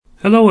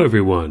Hello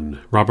everyone,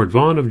 Robert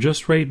Vaughn of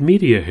Just Right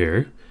Media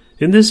here.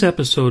 In this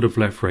episode of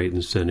Left, Right,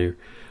 and Center,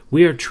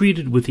 we are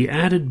treated with the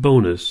added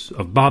bonus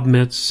of Bob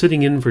Metz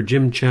sitting in for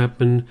Jim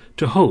Chapman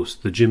to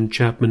host the Jim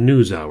Chapman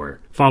News Hour,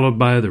 followed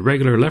by the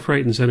regular Left,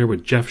 Right, and Center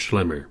with Jeff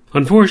Schlemmer.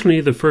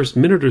 Unfortunately, the first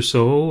minute or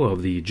so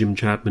of the Jim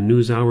Chapman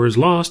News Hour is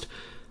lost.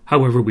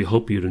 However, we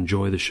hope you'd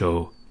enjoy the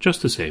show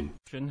just the same.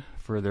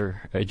 For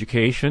their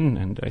education,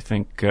 and I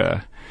think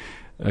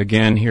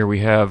again, here we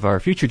have our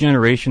future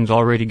generations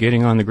already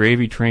getting on the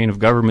gravy train of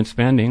government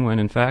spending when,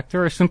 in fact,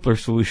 there are simpler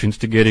solutions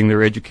to getting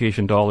their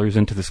education dollars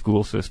into the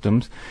school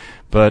systems.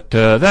 But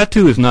that,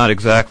 too, is not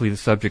exactly the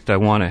subject I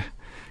want to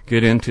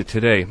get into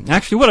today.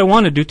 Actually, what I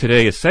want to do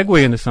today is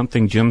segue into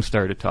something Jim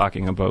started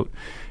talking about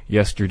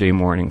yesterday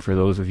morning, for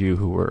those of you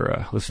who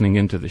were listening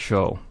into the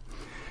show.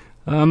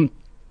 On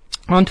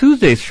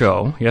Tuesday's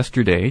show,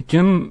 yesterday,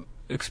 Jim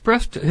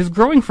expressed his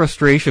growing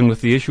frustration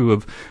with the issue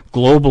of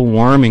global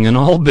warming and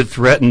all but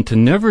threatened to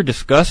never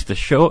discuss the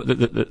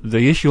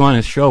issue on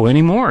his show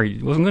anymore.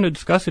 He wasn't going to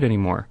discuss it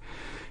anymore.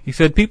 He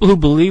said people who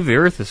believe the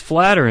earth is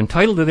flat are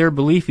entitled to their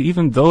belief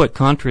even though it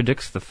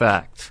contradicts the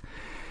facts.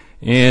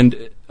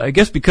 And I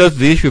guess because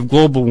the issue of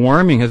global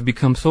warming has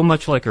become so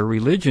much like a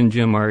religion,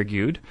 Jim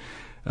argued,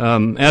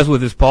 as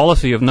with his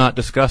policy of not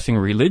discussing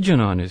religion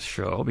on his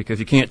show, because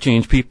you can't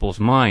change people's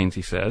minds,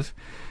 he says,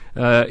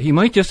 he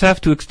might just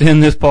have to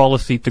extend this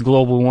policy to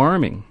global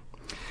warming.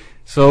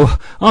 So,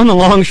 on the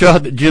long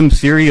shot that Jim's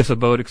serious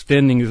about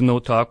extending his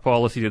no-talk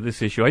policy to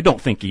this issue, I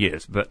don't think he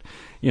is, but,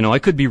 I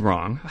could be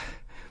wrong.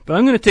 But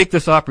I'm going to take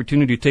this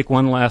opportunity to take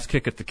one last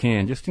kick at the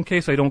can, just in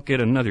case I don't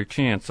get another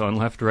chance on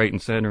Left, Right,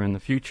 and Center in the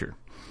future.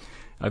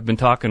 I've been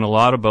talking a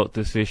lot about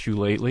this issue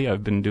lately.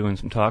 I've been doing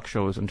some talk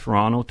shows in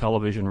Toronto,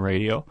 television,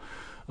 radio.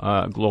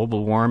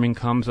 Global warming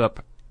comes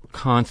up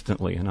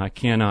constantly, and I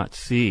cannot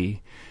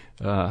see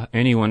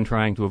anyone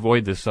trying to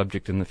avoid this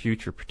subject in the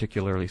future,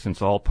 particularly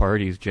since all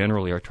parties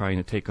generally are trying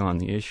to take on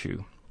the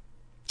issue.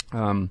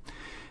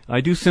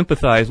 I do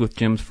sympathize with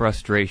Jim's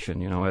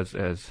frustration.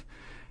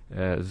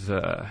 As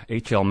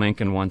H.L.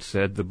 Mencken once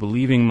said, the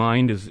believing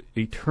mind is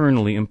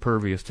eternally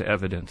impervious to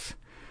evidence.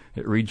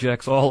 It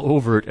rejects all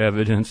overt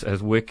evidence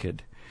as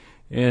wicked.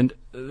 And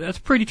that's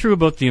pretty true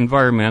about the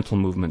environmental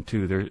movement,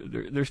 too.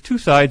 There's two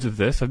sides of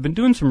this. I've been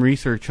doing some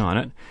research on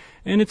it.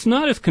 And it's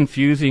not as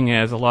confusing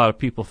as a lot of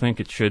people think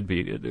it should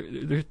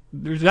be.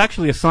 There's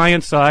actually a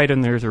science side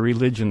and there's a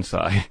religion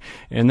side.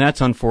 And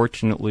that's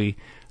unfortunately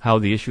how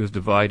the issue has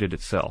divided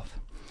itself.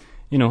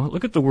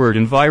 Look at the word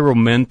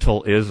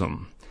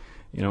environmentalism.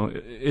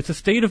 It's a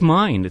state of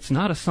mind. It's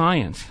not a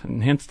science.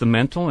 And hence the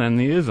mental and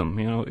the ism.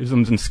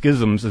 Isms and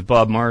schisms, as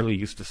Bob Marley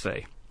used to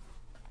say.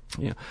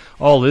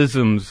 All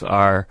isms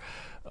are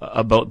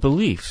about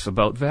beliefs,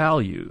 about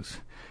values.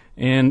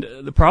 And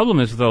the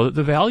problem is, though, that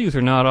the values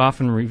are not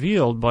often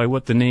revealed by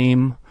what the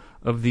name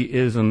of the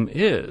ism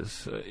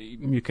is.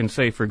 You can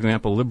say, for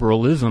example,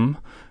 liberalism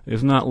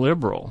is not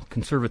liberal.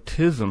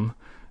 Conservatism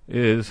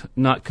is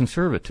not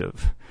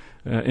conservative.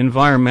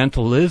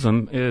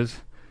 Environmentalism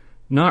is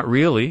not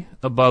really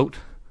about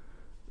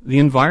the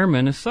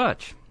environment as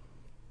such.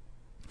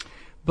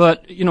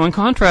 But, in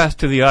contrast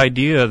to the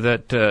idea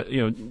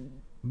that,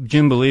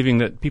 Jim believing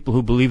that people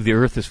who believe the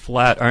earth is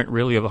flat aren't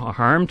really of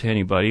harm to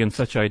anybody and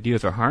such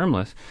ideas are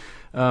harmless,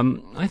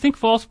 I think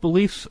false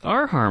beliefs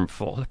are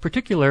harmful,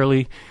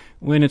 particularly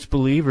when its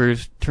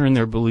believers turn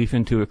their belief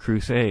into a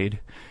crusade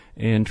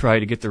and try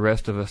to get the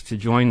rest of us to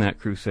join that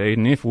crusade.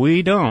 And if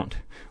we don't,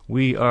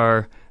 we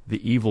are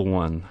the evil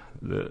one,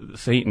 the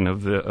Satan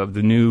of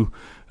the new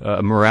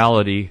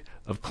morality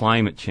of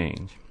climate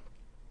change.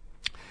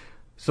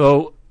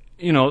 So,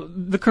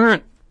 the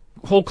current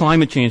whole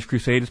climate change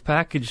crusade is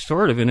packaged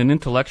sort of in an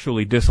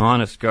intellectually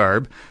dishonest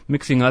garb,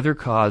 mixing other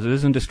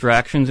causes and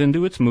distractions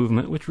into its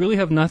movement, which really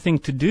have nothing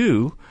to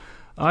do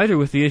either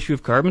with the issue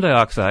of carbon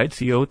dioxide,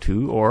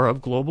 CO2, or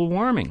of global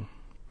warming.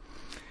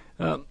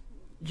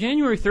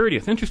 January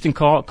 30th, interesting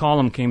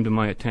column came to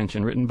my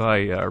attention, written by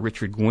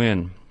Richard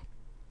Gwynn.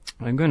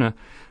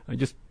 I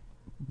just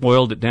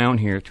boiled it down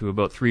here to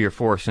about 3 or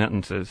 4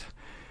 sentences,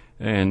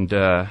 and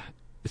it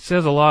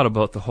says a lot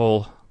about the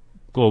whole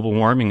global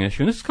warming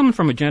issue. And this is coming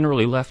from a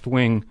generally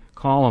left-wing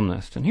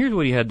columnist. And here's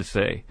what he had to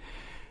say.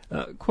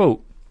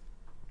 Quote,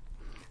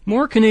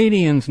 more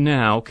Canadians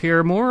now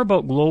care more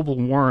about global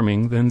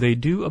warming than they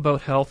do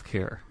about health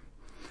care.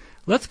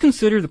 Let's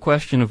consider the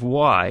question of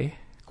why,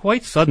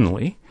 quite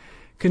suddenly,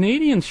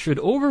 Canadians should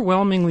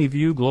overwhelmingly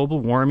view global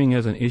warming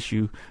as an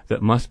issue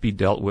that must be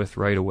dealt with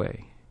right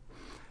away.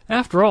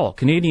 After all,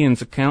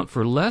 Canadians account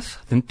for less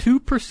than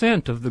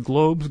 2% of the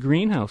globe's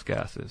greenhouse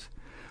gases.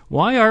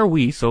 Why are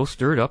we so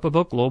stirred up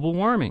about global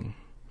warming?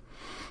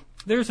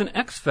 There's an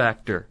X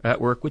factor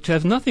at work which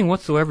has nothing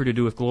whatsoever to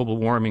do with global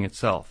warming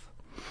itself.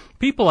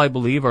 People, I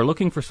believe, are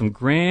looking for some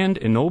grand,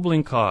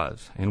 ennobling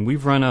cause, and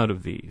we've run out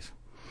of these.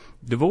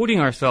 Devoting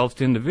ourselves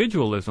to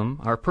individualism,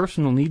 our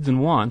personal needs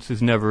and wants,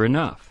 is never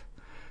enough.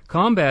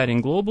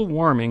 Combating global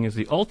warming is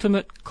the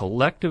ultimate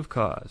collective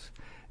cause.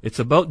 It's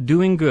about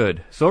doing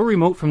good, so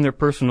remote from their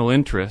personal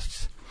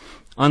interests,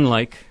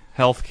 unlike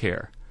health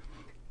care.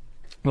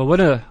 Well,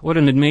 what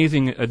an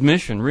amazing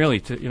admission,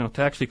 really, to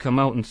actually come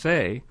out and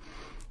say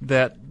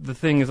that the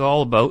thing is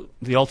all about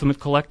the ultimate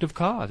collective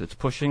cause. It's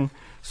pushing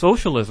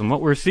socialism.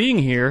 What we're seeing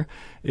here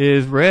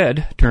is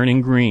red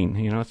turning green.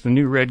 It's the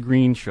new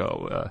red-green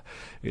show.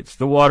 It's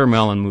the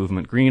watermelon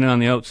movement, green on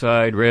the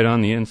outside, red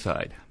on the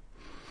inside.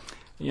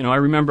 I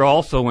remember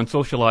also when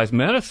socialized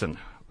medicine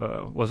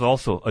was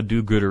also a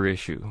do-gooder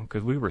issue,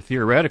 because we were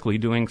theoretically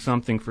doing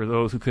something for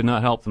those who could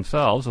not help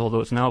themselves, although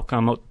it's now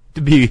come out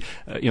to be,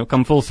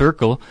 come full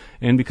circle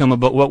and become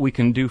about what we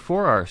can do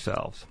for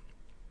ourselves.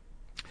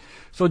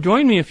 So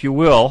join me, if you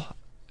will,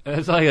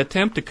 as I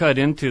attempt to cut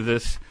into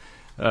this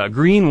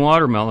green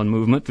watermelon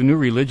movement, the new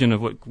religion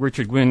of what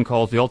Richard Gwynn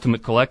calls the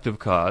ultimate collective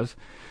cause,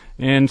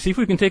 and see if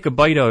we can take a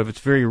bite out of its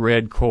very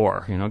red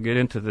core, get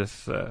into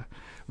this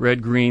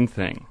red-green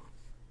thing.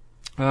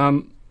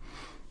 I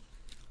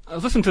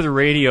was listening to the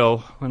radio,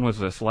 when was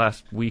this,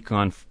 last week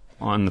on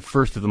the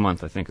 1st of the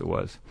month, I think it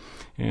was,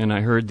 and I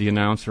heard the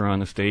announcer on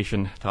the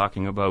station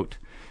talking about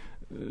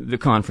the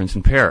conference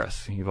in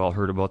Paris. You've all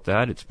heard about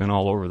that. It's been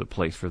all over the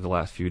place for the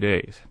last few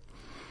days.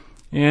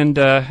 And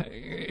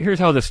here's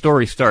how the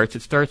story starts.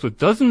 It starts with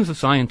dozens of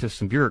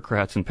scientists and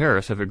bureaucrats in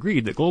Paris have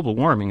agreed that global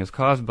warming is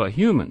caused by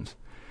humans,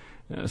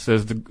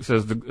 says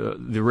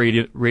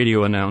the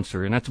radio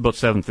announcer, and that's about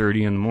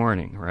 7:30 in the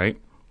morning, right?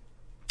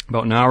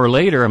 About an hour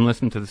later, I'm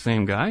listening to the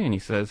same guy, and he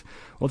says,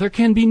 well, there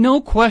can be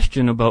no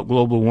question about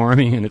global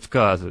warming and its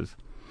causes.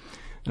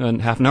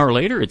 And half an hour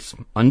later, it's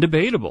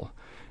undebatable.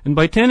 And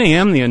by 10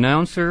 a.m., the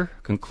announcer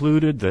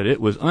concluded that it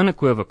was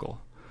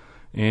unequivocal.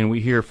 And we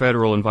hear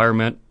Federal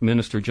Environment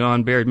Minister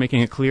John Baird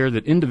making it clear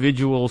that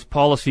individuals,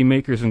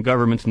 policymakers, and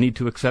governments need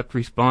to accept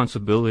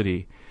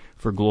responsibility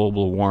for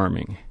global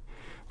warming.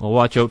 Well,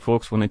 watch out,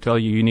 folks, when they tell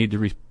you need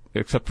to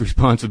accept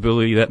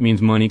responsibility. That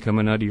means money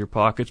coming out of your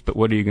pockets, but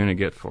what are you going to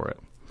get for it?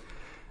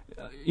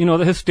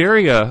 The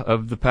hysteria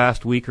of the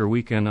past week or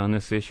weekend on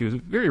this issue is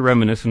very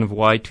reminiscent of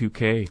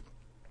Y2K.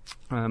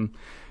 When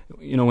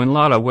a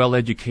lot of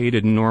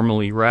well-educated and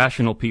normally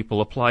rational people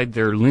applied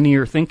their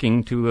linear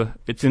thinking to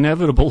its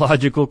inevitable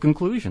logical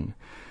conclusion,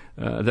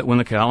 that when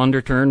the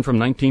calendar turned from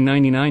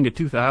 1999 to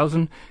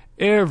 2000,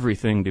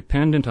 everything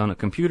dependent on a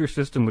computer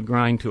system would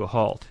grind to a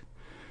halt.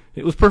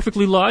 It was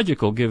perfectly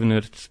logical given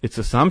its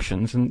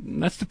assumptions,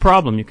 and that's the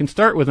problem. You can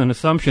start with an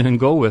assumption and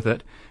go with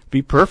it,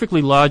 be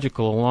perfectly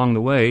logical along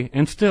the way,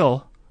 and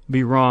still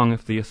be wrong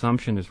if the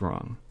assumption is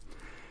wrong.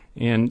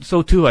 And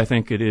so, too, I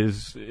think it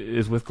is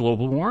with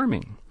global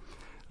warming.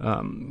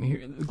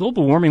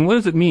 Global warming, what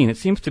does it mean? It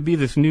seems to be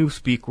this new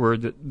speak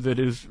word that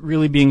is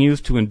really being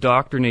used to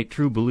indoctrinate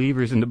true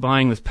believers into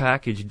buying this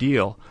package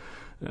deal,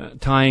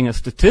 tying a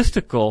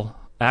statistical,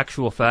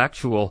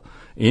 factual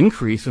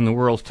increase in the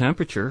world's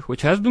temperature,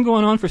 which has been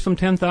going on for some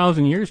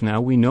 10,000 years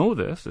now. We know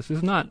this. This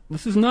is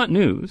not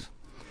news.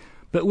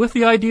 But with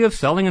the idea of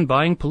selling and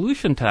buying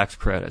pollution tax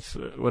credits,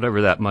 whatever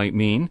that might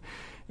mean,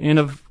 and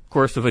of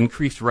course of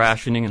increased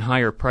rationing and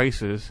higher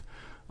prices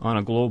on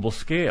a global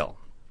scale.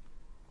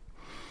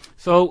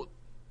 So,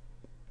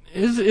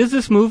 is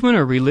this movement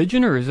a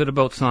religion, or is it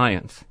about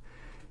science?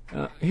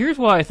 Here's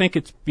why I think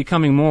it's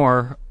becoming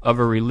more of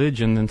a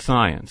religion than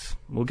science.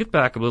 We'll get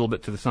back a little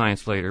bit to the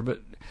science later,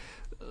 but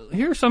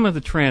here are some of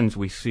the trends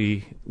we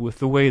see with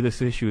the way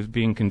this issue is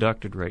being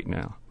conducted right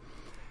now.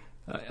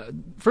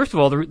 First of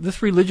all,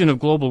 this religion of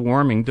global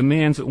warming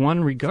demands that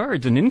one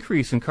regards an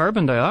increase in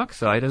carbon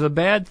dioxide as a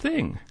bad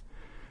thing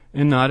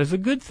and not as a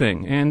good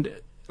thing. And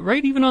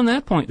right even on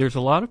that point, there's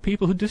a lot of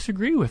people who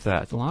disagree with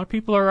that. A lot of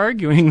people are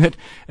arguing that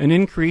an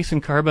increase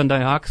in carbon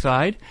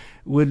dioxide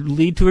would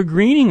lead to a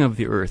greening of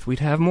the earth. We'd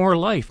have more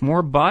life,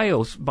 more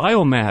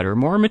biomatter,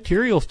 more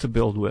materials to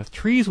build with.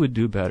 Trees would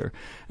do better.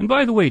 And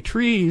by the way,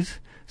 trees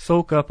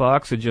soak up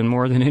oxygen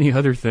more than any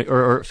other thing,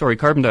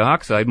 carbon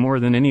dioxide more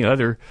than any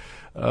other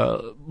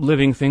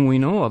living thing we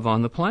know of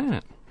on the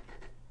planet.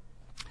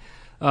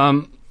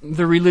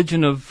 The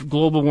religion of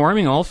global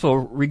warming also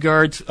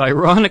regards,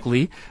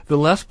 ironically, the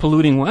less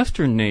polluting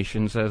Western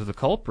nations as the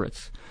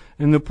culprits,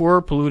 and the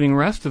poor polluting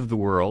rest of the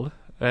world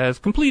as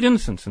complete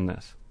innocents in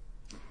this.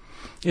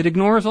 It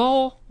ignores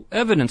all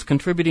evidence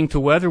contributing to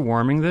weather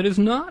warming that is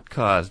not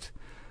caused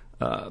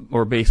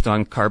or based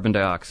on carbon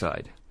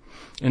dioxide.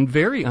 And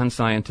very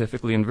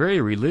unscientifically and very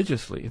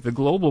religiously, the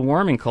global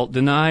warming cult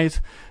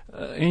denies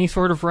any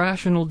sort of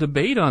rational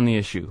debate on the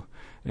issue.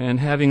 And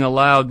having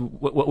allowed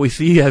what we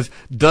see as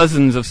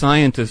dozens of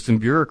scientists and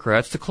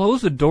bureaucrats to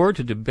close the door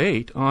to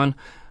debate on,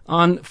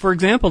 for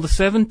example, the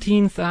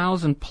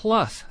 17,000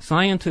 plus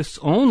scientists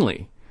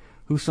only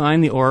who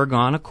signed the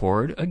Oregon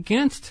Accord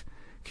against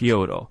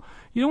Kyoto.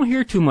 You don't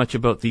hear too much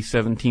about these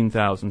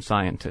 17,000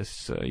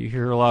 scientists. You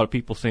hear a lot of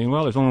people saying,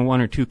 well, there's only one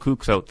or two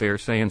kooks out there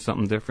saying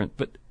something different.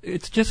 But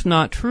it's just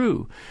not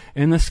true.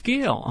 And the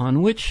scale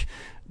on which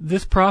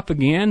this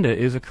propaganda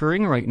is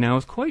occurring right now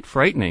is quite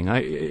frightening.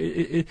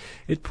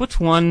 It puts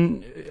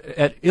one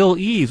at ill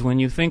ease when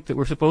you think that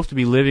we're supposed to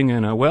be living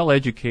in a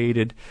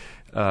well-educated,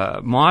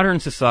 modern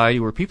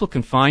society where people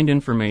can find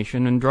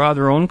information and draw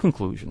their own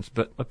conclusions.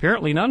 But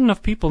apparently not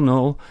enough people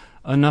know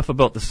enough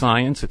about the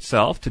science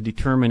itself to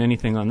determine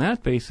anything on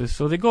that basis.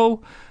 So they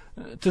go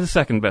to the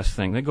second best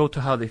thing. They go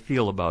to how they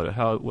feel about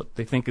it, what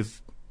they think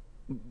is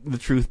the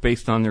truth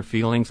based on their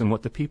feelings and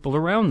what the people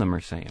around them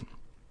are saying.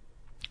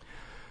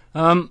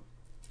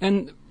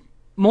 And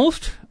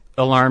most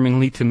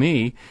alarmingly to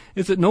me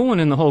is that no one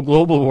in the whole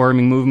global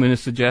warming movement is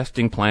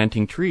suggesting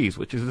planting trees,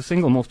 which is the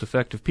single most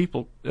effective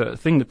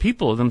thing that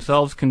people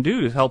themselves can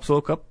do to help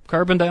soak up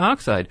carbon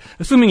dioxide,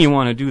 assuming you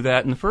want to do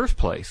that in the first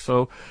place.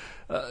 So,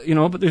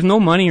 but there's no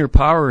money or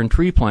power in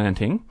tree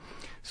planting,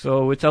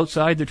 so it's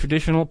outside the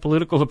traditional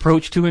political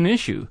approach to an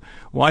issue.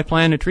 Why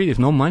plant a tree? There's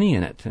no money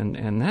in it,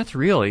 and that's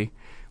really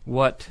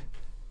what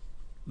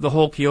the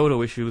whole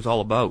Kyoto issue is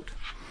all about.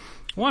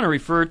 I want to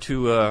refer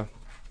to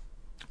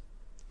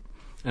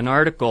an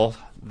article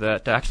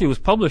that actually was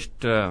published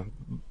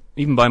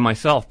even by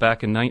myself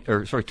back in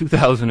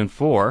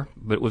 2004,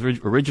 but it was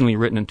originally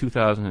written in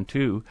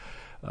 2002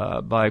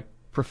 by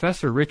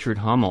Professor Richard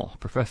Hummel,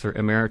 Professor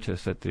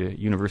Emeritus at the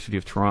University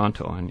of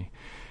Toronto, and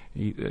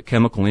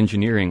chemical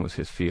engineering was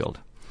his field.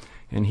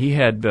 And he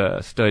had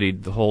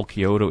studied the whole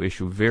Kyoto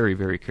issue very,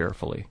 very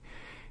carefully.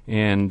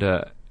 And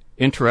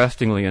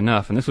interestingly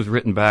enough, and this was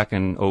written back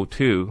in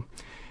 2002,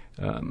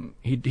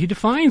 he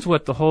defines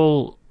what the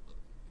whole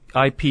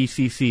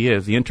IPCC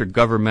is, the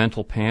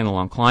Intergovernmental Panel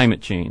on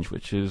Climate Change,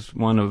 which is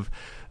one of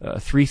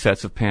 3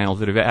 sets of panels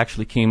that have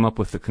actually came up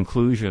with the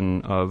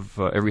conclusion of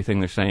everything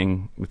they're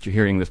saying, which you're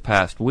hearing this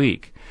past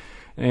week.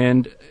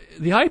 And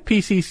the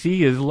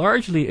IPCC is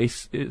largely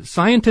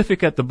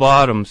scientific at the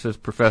bottom, says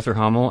Professor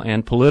Hummel,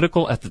 and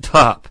political at the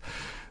top.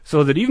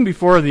 So that even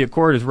before the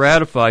accord is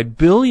ratified,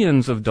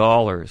 billions of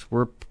dollars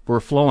were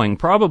flowing,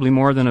 probably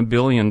more than $1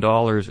 billion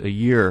a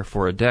year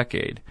for a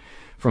decade,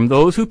 from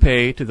those who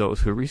pay to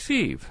those who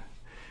receive.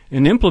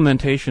 An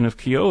implementation of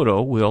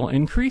Kyoto will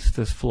increase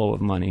this flow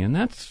of money, and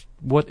that's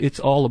what it's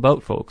all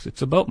about, folks.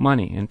 It's about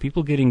money and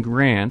people getting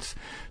grants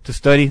to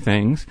study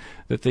things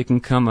that they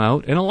can come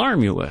out and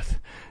alarm you with.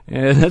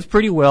 And that's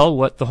pretty well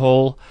what the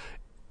whole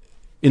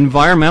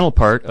environmental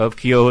part of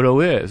Kyoto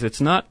is. It's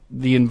not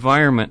the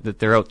environment that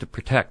they're out to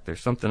protect.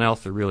 There's something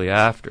else they're really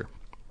after.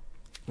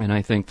 And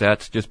I think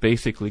that's just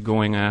basically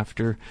going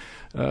after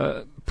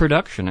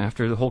production,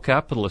 after the whole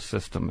capitalist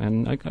system.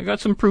 And I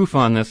got some proof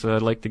on this that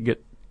I'd like to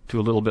get to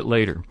a little bit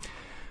later.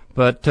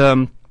 But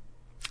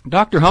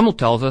Dr. Hummel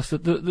tells us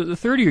that the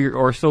 30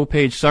 or so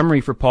page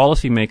summary for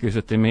policymakers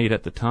that they made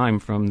at the time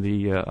from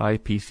the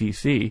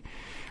IPCC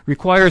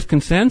requires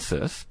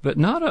consensus, but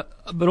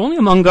only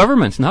among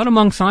governments, not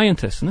among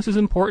scientists. And this is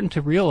important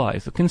to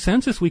realize. The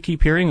consensus we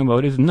keep hearing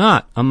about is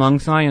not among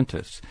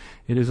scientists.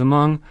 It is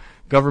among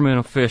government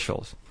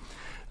officials.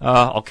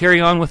 I'll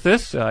carry on with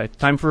this.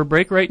 Time for a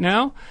break right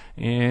now,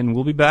 and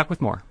we'll be back with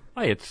more.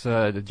 Hi, it's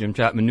the Jim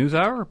Chapman News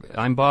Hour.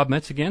 I'm Bob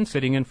Metz again,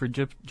 sitting in for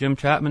Jim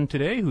Chapman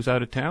today, who's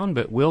out of town,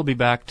 but will be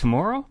back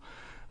tomorrow.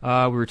 We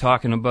were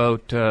talking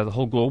about the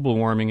whole global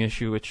warming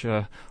issue, which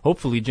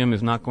hopefully Jim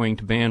is not going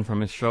to ban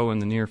from his show in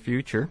the near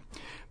future.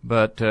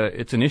 But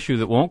it's an issue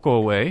that won't go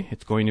away.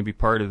 It's going to be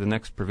part of the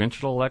next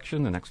provincial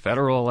election, the next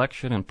federal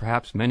election, and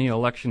perhaps many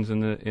elections in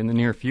the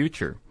near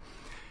future.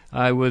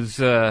 I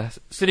was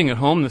sitting at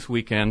home this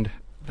weekend,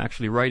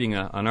 actually writing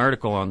an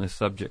article on this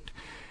subject.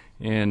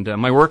 And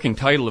my working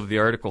title of the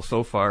article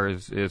so far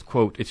is,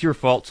 quote, "It's your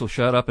fault, so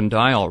shut up and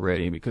die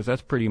already," because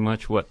that's pretty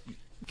much what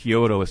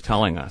Kyoto is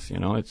telling us.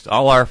 It's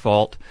all our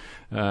fault.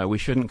 We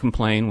shouldn't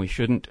complain. We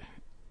shouldn't,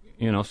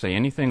 say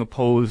anything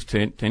opposed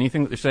to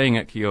anything that they're saying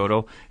at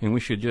Kyoto, and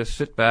we should just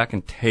sit back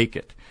and take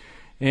it.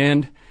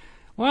 And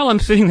while I'm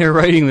sitting there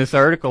writing this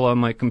article on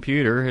my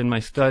computer in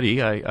my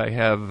study, I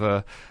have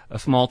a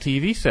small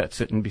TV set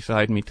sitting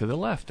beside me to the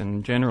left.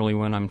 And generally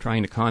when I'm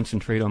trying to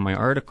concentrate on my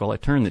article, I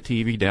turn the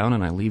TV down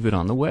and I leave it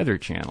on the Weather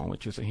Channel,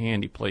 which is a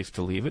handy place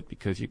to leave it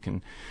because you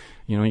can,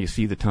 you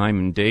see the time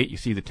and date, you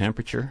see the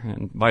temperature.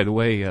 And by the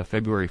way,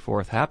 February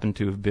 4th happened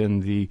to have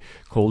been the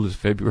coldest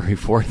February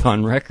 4th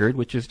on record,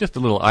 which is just a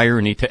little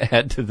irony to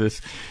add to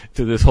this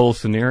whole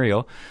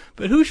scenario.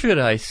 But who should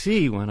I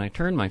see when I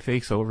turn my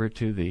face over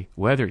to the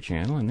Weather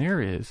Channel? And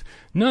there is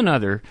none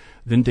other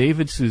than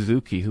David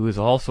Suzuki, who has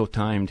also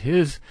timed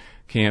his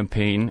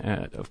campaign,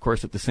 of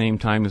course, at the same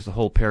time as the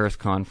whole Paris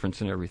conference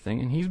and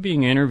everything. And he's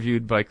being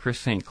interviewed by Chris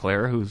St.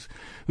 Clair, who's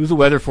a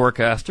weather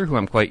forecaster, who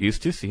I'm quite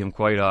used to, see him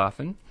quite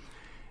often,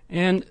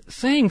 and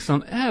saying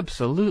some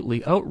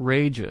absolutely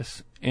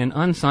outrageous and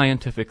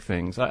unscientific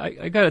things.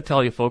 I got to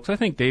tell you, folks, I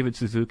think David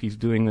Suzuki's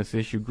doing this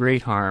issue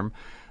great harm.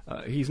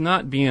 He's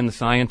not being the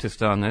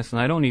scientist on this, and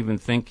I don't even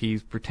think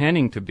he's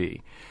pretending to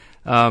be.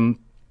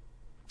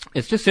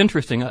 It's just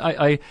interesting.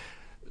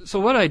 So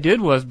what I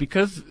did was,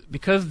 because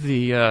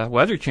the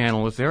Weather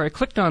Channel was there, I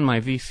clicked on my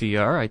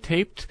VCR, I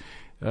taped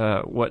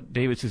what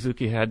David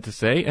Suzuki had to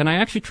say, and I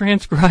actually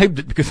transcribed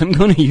it because I'm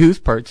going to use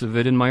parts of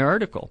it in my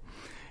article.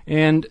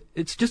 And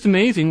it's just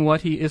amazing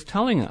what he is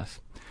telling us.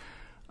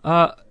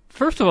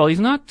 First of all, he's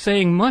not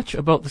saying much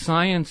about the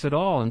science at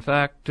all. In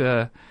fact,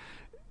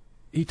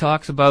 he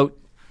talks about,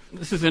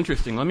 this is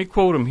interesting, let me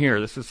quote him here.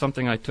 This is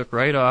something I took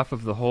right off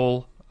of the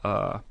whole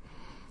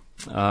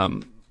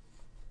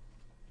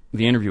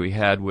the interview he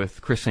had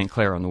with Chris St.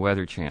 Clair on the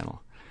Weather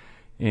Channel.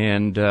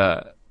 And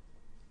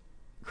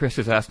Chris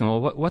is asking,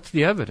 well, what's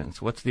the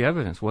evidence? What's the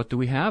evidence? What do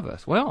we have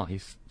us? Well, he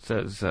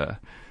says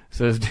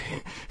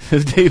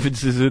David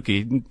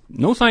Suzuki,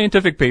 no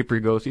scientific paper,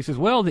 he goes. He says,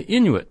 well, the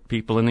Inuit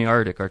people in the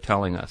Arctic are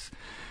telling us.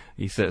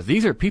 He says,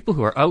 these are people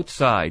who are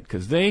outside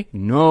because they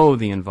know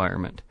the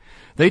environment.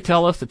 They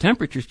tell us the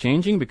temperature's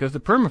changing because the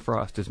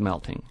permafrost is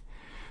melting.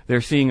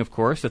 They're seeing, of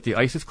course, that the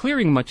ice is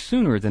clearing much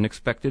sooner than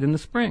expected in the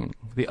spring.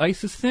 The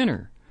ice is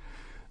thinner.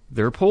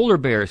 There are polar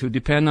bears who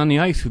depend on the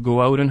ice who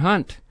go out and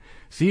hunt.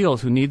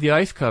 Seals who need the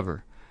ice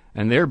cover.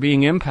 And they're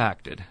being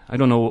impacted. I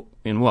don't know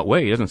in what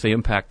way. He doesn't say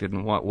impacted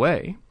in what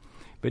way.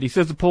 But he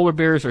says the polar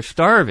bears are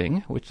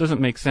starving, which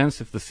doesn't make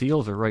sense if the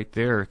seals are right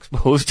there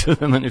exposed to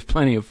them and there's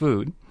plenty of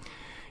food.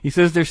 He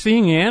says they're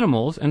seeing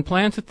animals and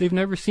plants that they've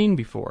never seen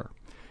before.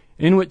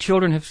 Inuit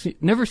children have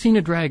never seen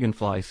a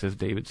dragonfly, says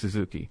David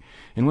Suzuki.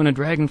 And when a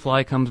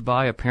dragonfly comes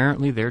by,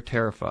 apparently they're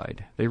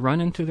terrified. They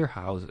run into their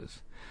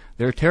houses.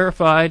 They're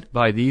terrified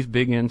by these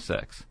big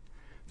insects.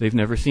 They've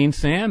never seen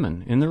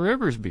salmon in the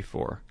rivers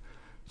before.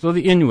 So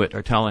the Inuit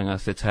are telling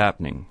us it's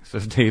happening,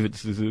 says David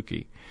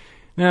Suzuki.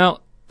 Now,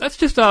 that's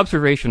just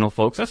observational,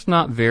 folks. That's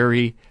not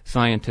very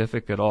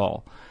scientific at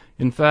all.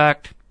 In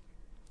fact,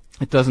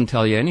 it doesn't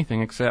tell you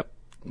anything except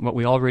what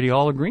we already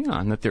all agree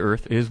on, that the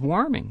Earth is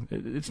warming.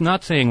 It's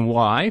not saying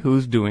why,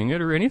 who's doing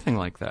it, or anything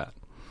like that.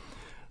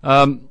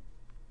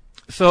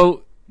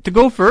 So, to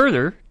go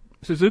further,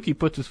 Suzuki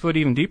puts his foot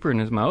even deeper in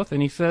his mouth,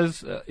 and he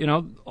says,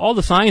 all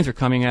the signs are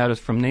coming at us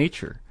from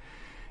nature.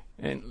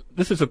 And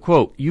this is a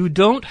quote, "You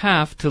don't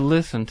have to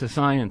listen to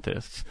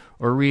scientists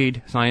or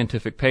read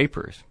scientific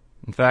papers.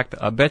 In fact,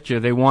 I bet you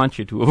they want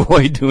you to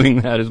avoid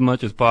doing that as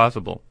much as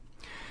possible."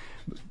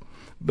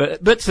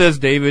 But says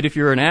David, if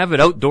you're an avid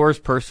outdoors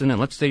person, and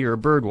let's say you're a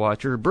bird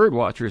watcher, bird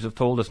watchers have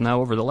told us now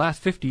over the last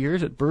 50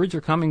 years that birds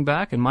are coming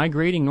back and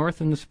migrating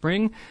north in the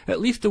spring at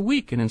least a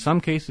week, and in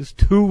some cases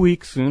 2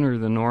 weeks sooner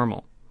than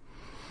normal.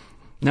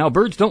 Now,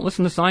 birds don't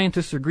listen to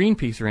scientists or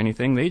Greenpeace or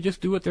anything. They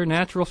just do what their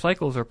natural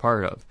cycles are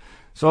part of.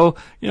 So,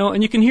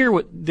 and you can hear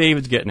what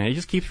David's getting at. He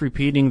just keeps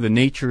repeating, the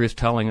nature is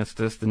telling us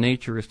this, the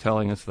nature is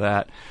telling us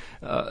that.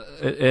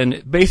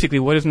 And basically,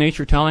 what is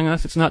nature telling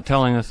us? It's not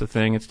telling us a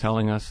thing. It's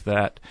telling us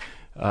that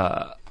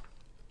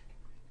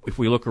if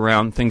we look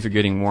around, things are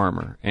getting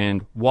warmer.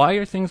 And why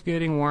are things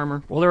getting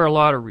warmer? Well, there are a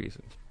lot of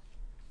reasons.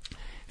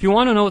 If you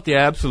want to know what the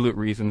absolute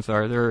reasons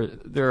are,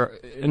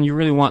 and you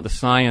really want the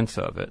science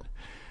of it,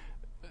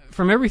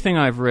 from everything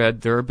I've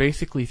read, there are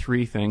basically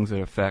 3 things that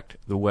affect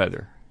the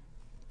weather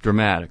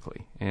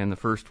dramatically. And the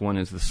first one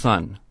is the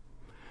sun.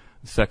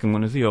 The second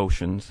one is the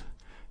oceans.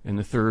 And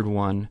the third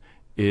one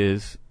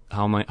is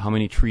how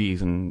many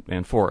trees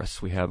and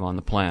forests we have on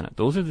the planet.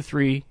 Those are the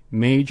 3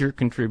 major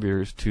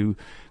contributors to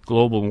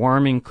global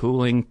warming,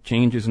 cooling,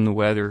 changes in the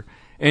weather,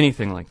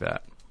 anything like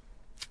that.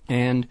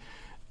 And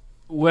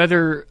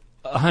whether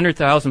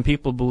 100,000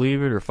 people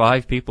believe it or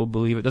 5 people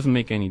believe it doesn't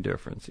make any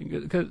difference.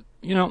 Because,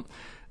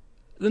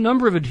 the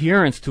number of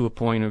adherents to a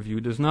point of view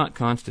does not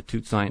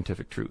constitute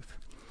scientific truth.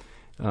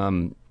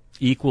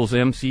 Equals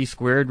MC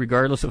squared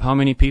regardless of how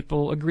many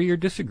people agree or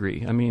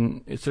disagree. I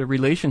mean, it's a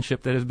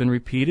relationship that has been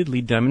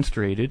repeatedly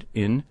demonstrated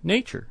in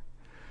nature.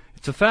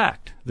 It's a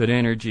fact that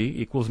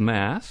energy equals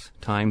mass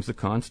times the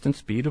constant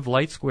speed of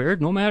light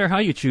squared, no matter how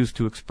you choose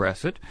to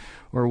express it,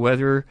 or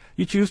whether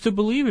you choose to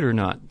believe it or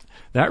not.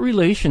 That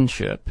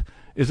relationship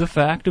is a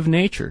fact of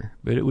nature,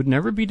 but it would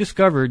never be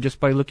discovered just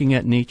by looking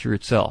at nature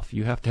itself.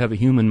 You have to have a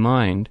human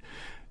mind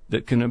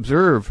that can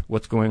observe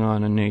what's going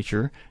on in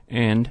nature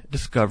and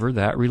discover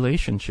that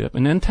relationship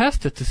and then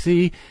test it to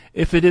see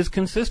if it is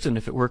consistent,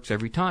 if it works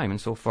every time.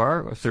 And so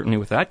far, certainly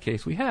with that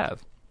case, we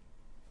have.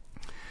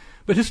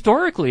 But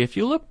historically, if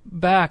you look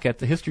back at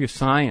the history of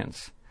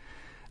science,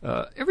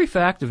 every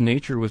fact of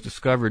nature was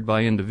discovered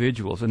by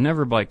individuals and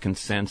never by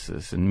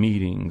consensus and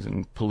meetings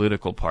and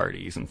political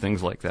parties and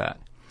things like that.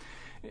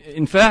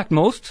 In fact,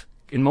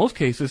 in most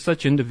cases,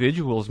 such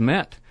individuals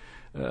met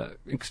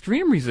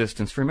extreme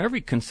resistance from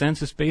every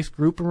consensus-based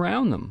group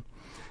around them.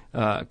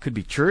 Could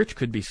be church,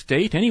 could be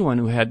state, anyone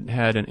who had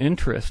an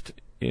interest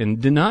in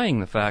denying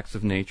the facts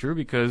of nature,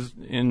 because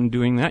in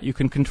doing that you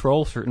can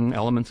control certain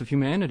elements of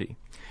humanity.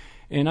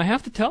 And I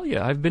have to tell you,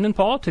 I've been in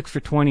politics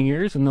for 20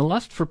 years, and the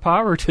lust for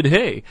power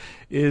today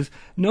is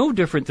no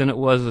different than it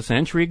was a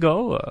century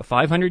ago,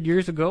 500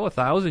 years ago,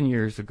 1,000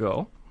 years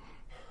ago.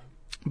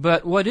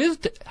 But what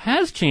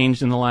has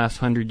changed in the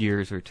last 100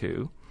 years or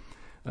two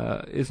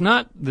is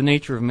not the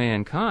nature of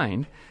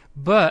mankind,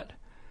 but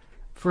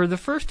for the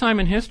first time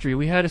in history,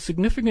 we had a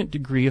significant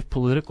degree of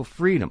political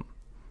freedom,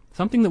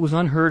 something that was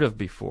unheard of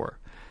before.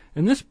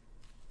 And this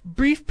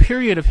brief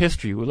period of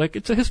history,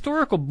 it's a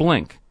historical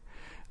blink,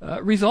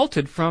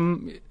 resulted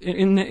from,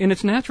 in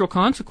its natural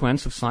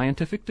consequence of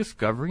scientific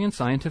discovery and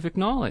scientific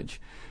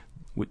knowledge.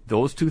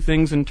 Those 2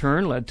 things in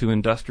turn led to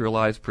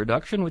industrialized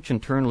production, which in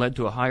turn led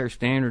to a higher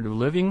standard of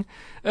living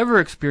ever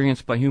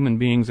experienced by human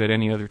beings at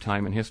any other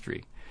time in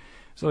history.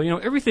 So,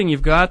 everything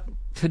you've got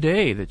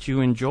today that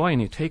you enjoy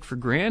and you take for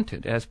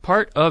granted as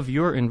part of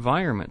your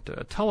environment,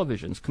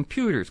 televisions,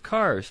 computers,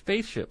 cars,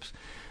 spaceships,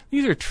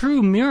 these are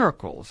true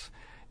miracles.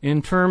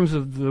 In terms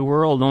of the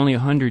world only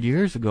 100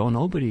 years ago,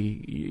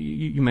 nobody,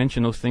 you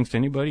mention those things to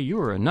anybody, you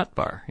were a nut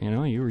bar,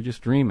 you were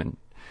just dreaming.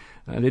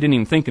 They didn't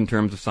even think in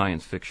terms of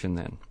science fiction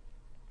then.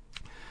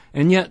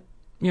 And yet,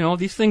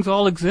 these things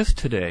all exist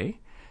today,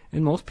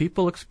 and most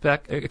people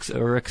accept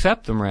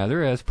them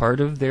rather as part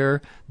of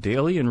their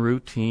daily and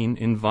routine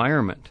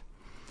environment.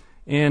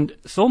 And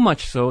so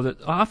much so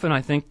that often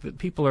I think that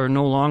people are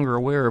no longer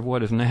aware of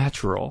what is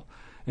natural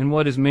and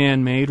what is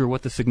man-made, or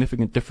what the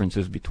significant difference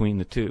is between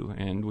the two.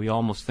 And we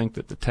almost think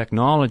that the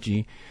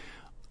technology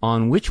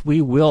on which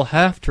we will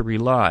have to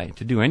rely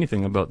to do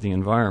anything about the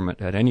environment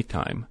at any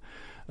time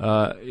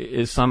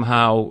is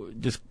somehow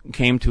just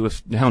came to us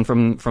down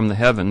from the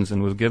heavens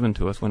and was given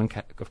to us, when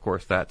of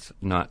course that's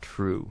not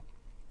true.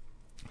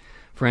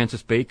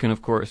 Francis Bacon,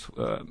 of course,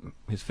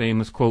 his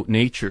famous quote,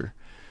 "Nature,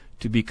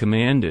 to be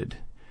commanded,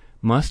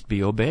 must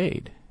be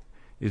obeyed,"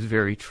 is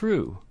very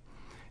true.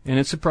 And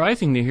it's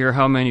surprising to hear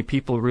how many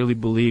people really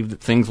believe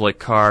that things like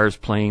cars,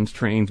 planes,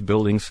 trains,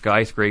 buildings,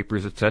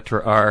 skyscrapers,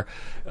 etc. are,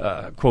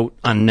 quote,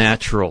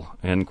 unnatural,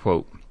 end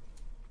quote.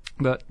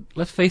 But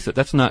let's face it,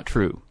 that's not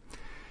true.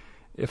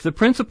 If the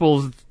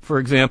principles, for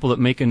example, that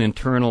make an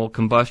internal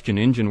combustion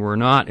engine were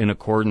not in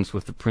accordance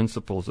with the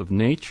principles of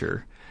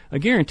nature, I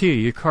guarantee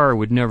you your car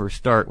would never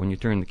start when you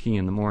turn the key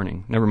in the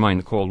morning, never mind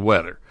the cold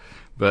weather.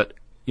 But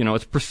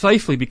it's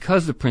precisely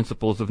because the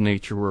principles of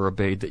nature were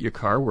obeyed that your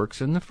car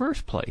works in the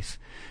first place.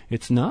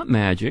 It's not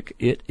magic,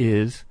 it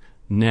is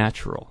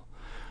natural.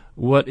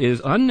 What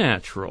is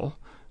unnatural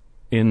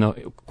in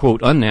the, quote,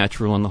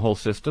 unnatural in the whole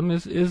system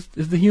is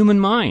the human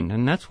mind,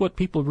 and that's what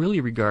people really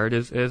regard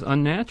as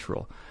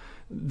unnatural.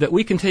 That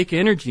we can take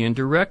energy and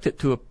direct it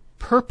to a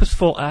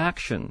purposeful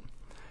action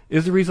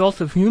is the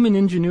result of human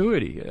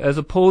ingenuity, as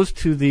opposed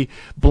to the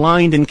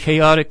blind and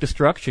chaotic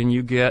destruction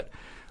you get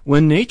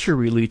when nature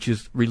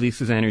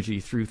releases energy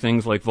through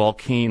things like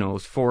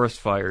volcanoes, forest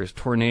fires,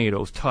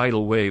 tornadoes,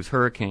 tidal waves,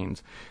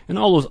 hurricanes, and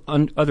all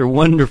those other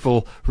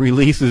wonderful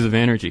releases of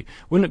energy.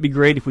 Wouldn't it be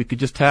great if we could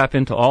just tap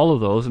into all of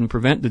those and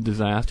prevent the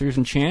disasters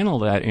and channel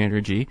that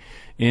energy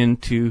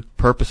into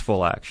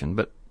purposeful action?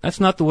 But that's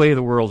not the way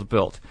the world's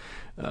built.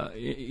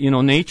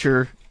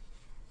 Nature,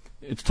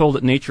 it's told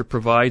that nature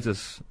provides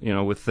us,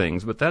 with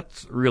things, but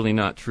that's really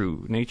not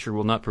true. Nature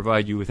will not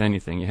provide you with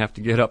anything. You have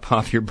to get up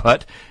off your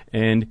butt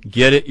and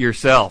get it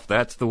yourself.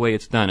 That's the way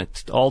it's done.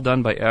 It's all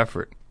done by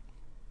effort.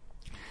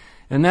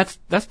 And that's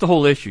the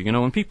whole issue.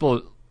 When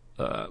people,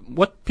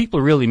 what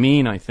people really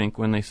mean, I think,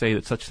 when they say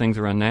that such things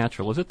are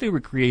unnatural, is that they were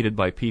created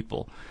by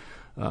people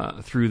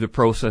through the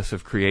process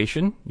of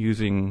creation,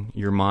 using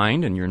your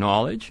mind and your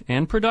knowledge,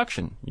 and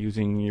production,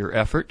 using your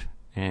effort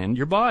and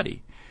your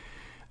body.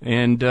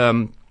 And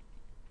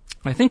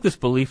I think this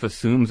belief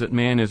assumes that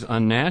man is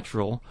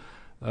unnatural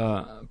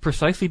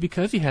precisely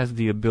because he has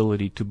the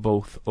ability to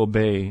both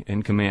obey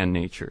and command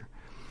nature.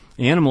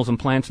 Animals and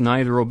plants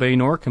neither obey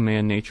nor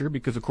command nature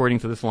because, according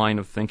to this line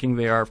of thinking,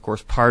 they are, of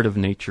course, part of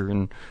nature,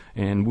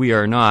 and we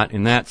are not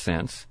in that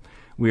sense.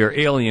 We are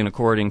alien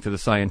according to the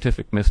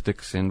scientific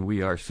mystics, and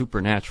we are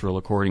supernatural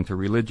according to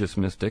religious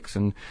mystics,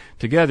 and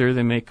together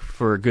they make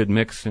for a good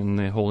mix in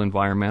the whole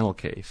environmental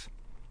case.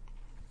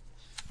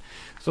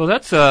 So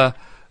that's the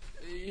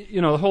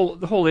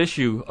whole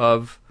issue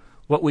of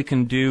what we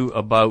can do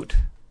about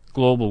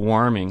global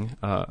warming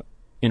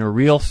in a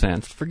real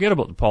sense. Forget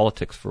about the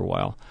politics for a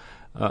while.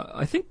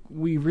 I think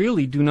we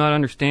really do not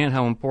understand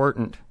how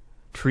important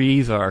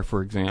trees are,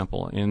 for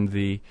example, in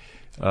the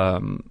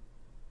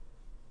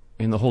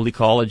whole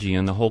ecology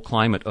and the whole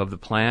climate of the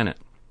planet.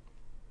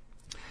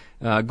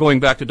 Going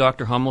back to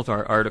Dr. Hummel's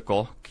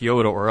article,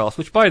 Kyoto or Else,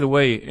 which, by the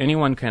way,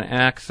 anyone can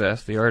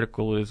access. The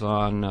article is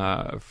on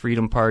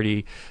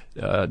freedomparty.org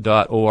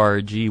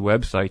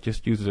website.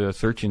 Just use the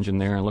search engine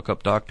there and look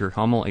up Dr.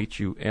 Hummel,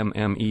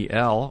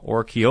 Hummel,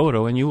 or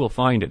Kyoto, and you will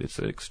find it. It's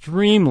an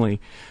extremely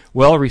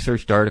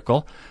well-researched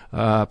article.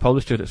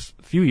 Published it a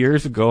few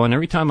years ago, and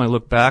every time I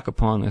look back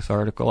upon this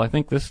article, I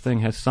think this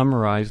thing has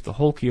summarized the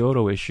whole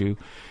Kyoto issue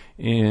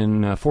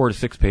in 4 to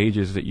 6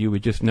 pages that you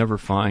would just never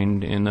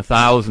find in the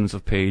thousands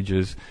of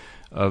pages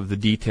of the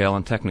detail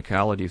and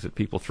technicalities that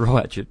people throw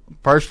at you,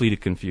 partially to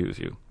confuse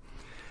you.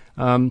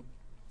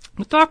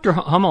 Dr.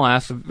 Hummel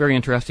asks a very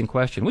interesting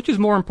question. Which is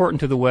more important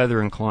to the weather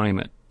and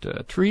climate,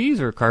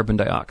 trees or carbon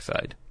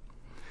dioxide?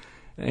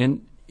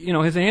 And,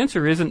 his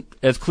answer isn't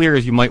as clear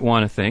as you might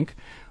want to think,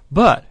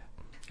 but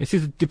it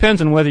says it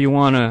depends on whether you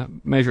want to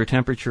measure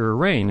temperature or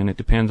rain, and it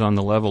depends on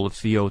the level of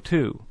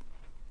CO2.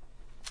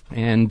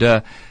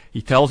 And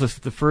he tells us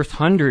that the first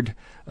 100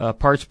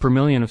 parts per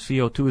million of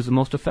CO2 is the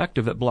most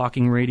effective at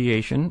blocking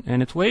radiation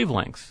and its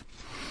wavelengths.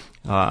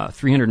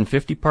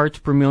 350 parts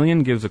per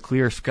million gives a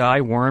clear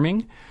sky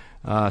warming.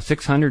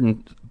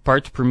 600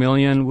 parts per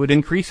million would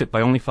increase it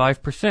by only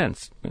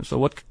 5%. And so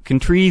what can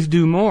trees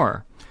do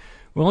more?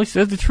 Well, he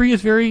says the tree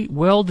is very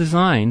well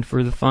designed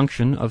for the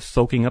function of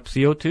soaking up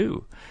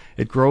CO2.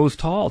 It grows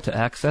tall to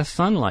access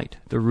sunlight.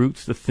 The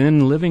roots, the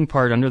thin living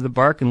part under the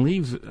bark and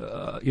leaves,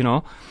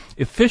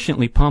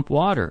 efficiently pump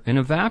water and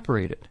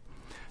evaporate it.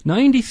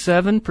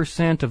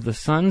 97% of the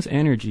sun's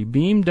energy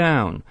beamed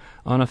down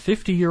on a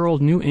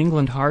 50-year-old New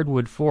England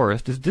hardwood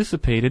forest is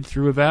dissipated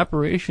through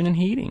evaporation and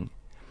heating.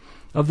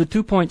 Of the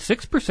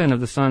 2.6%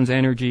 of the sun's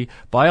energy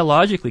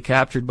biologically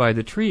captured by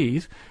the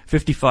trees,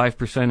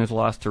 55% is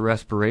lost to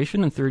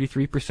respiration and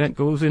 33%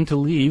 goes into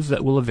leaves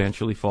that will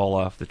eventually fall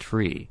off the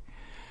tree.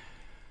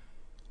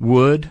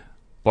 Wood,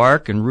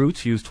 bark, and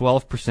roots use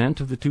 12%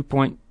 of the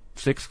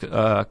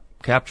 2.6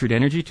 captured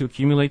energy to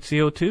accumulate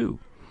CO2.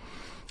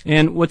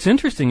 And what's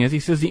interesting is he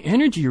says the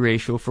energy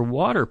ratio for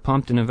water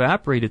pumped and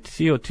evaporated to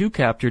CO2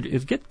 captured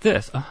is, get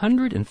this,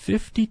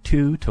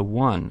 152 to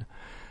 1.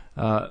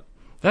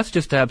 That's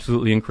just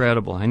absolutely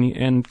incredible.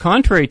 And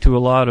contrary to a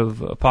lot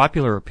of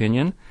popular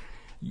opinion,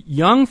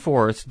 young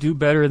forests do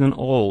better than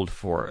old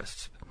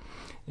forests.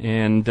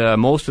 And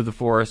most of the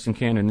forests in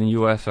Canada and the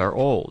U.S. are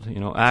old. You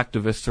know,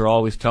 activists are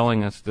always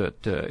telling us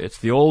that it's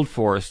the old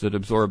forests that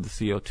absorb the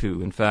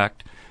CO2. In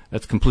fact,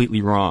 that's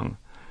completely wrong.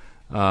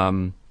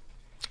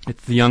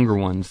 It's the younger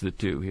ones that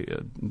do.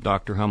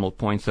 Dr. Hummel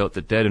points out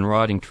that dead and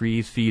rotting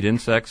trees feed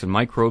insects and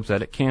microbes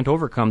that it can't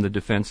overcome the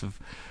defensive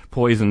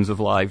poisons of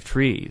live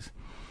trees.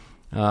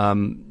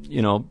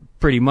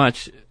 Pretty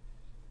much,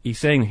 he's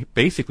saying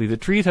basically the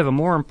trees have a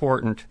more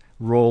important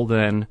role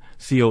than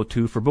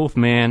CO2 for both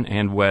man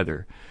and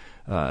weather.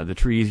 The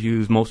trees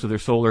use most of their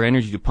solar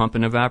energy to pump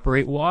and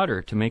evaporate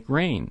water to make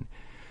rain.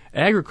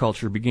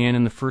 Agriculture began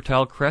in the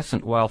Fertile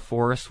Crescent while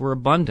forests were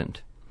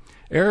abundant.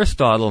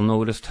 Aristotle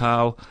noticed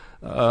how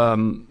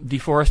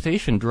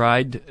deforestation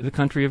dried the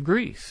country of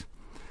Greece.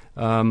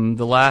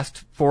 The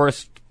last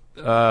forests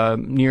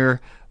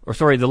near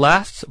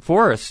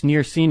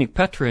scenic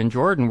Petra in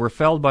Jordan were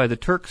felled by the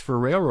Turks for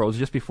railroads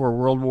just before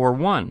World War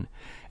I.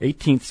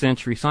 18th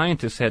century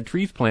scientists had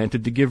trees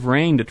planted to give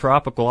rain to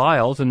tropical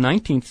isles, and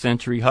 19th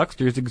century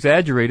hucksters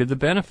exaggerated the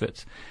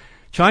benefits.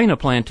 China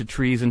planted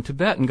trees in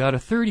Tibet and got a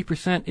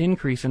 30%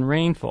 increase in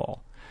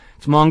rainfall.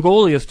 It's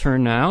Mongolia's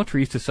turn now.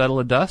 Trees to settle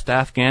the dust.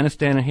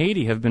 Afghanistan and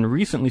Haiti have been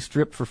recently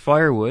stripped for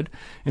firewood,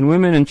 and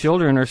women and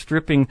children are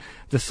stripping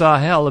the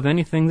Sahel of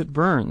anything that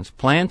burns,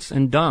 plants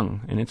and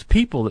dung, and it's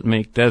people that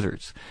make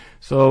deserts.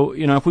 So,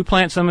 if we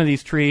plant some of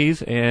these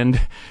trees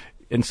and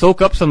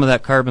soak up some of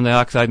that carbon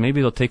dioxide,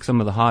 maybe they'll take some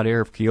of the hot air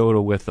of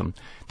Kyoto with them.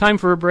 Time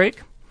for a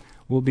break.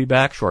 We'll be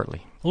back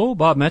shortly. Hello,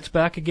 Bob Metz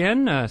back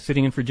again,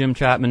 sitting in for Jim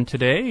Chapman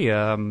today.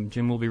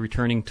 Jim will be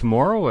returning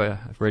tomorrow, at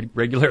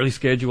regularly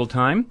scheduled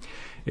time.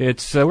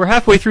 We're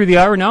halfway through the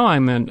hour now.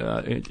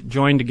 I'm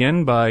joined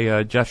again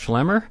by Jeff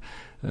Schlemmer,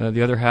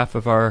 the other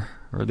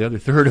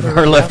third of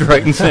our left,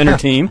 right, and center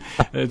team.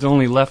 It's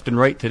only left and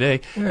right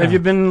today. Yeah. Have you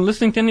been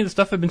listening to any of the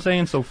stuff I've been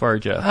saying so far,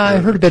 Jeff? I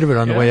heard a bit of it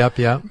on the way up,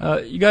 yeah.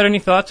 You got any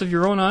thoughts of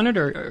your own on it,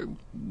 or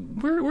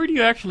where do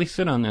you actually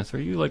sit on this?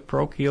 Are you like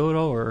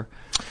pro-Kyoto, or...?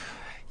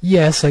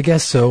 Yes, I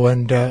guess so,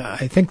 and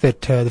I think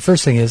that the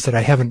first thing is that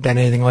I haven't done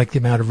anything like the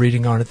amount of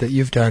reading on it that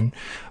you've done,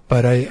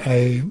 but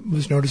I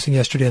was noticing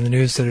yesterday on the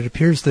news that it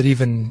appears that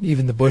even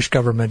the Bush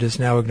government is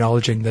now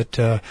acknowledging that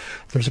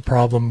there's a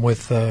problem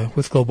with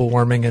global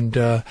warming, and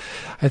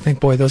I think,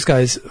 boy, those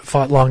guys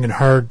fought long and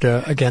hard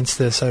against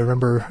this. I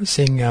remember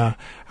seeing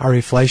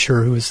Ari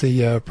Fleischer, who was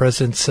the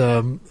president's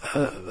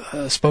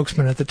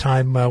spokesman at the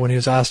time, when he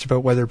was asked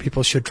about whether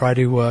people should try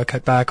to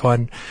cut back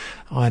on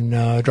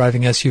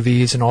driving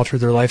SUVs and alter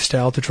their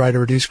lifestyle to try to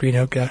reduce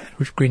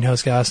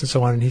greenhouse gas and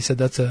so on, and he said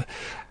that's a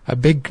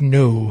big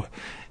no.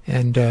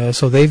 And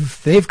so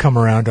they've come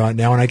around on it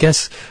now, and I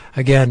guess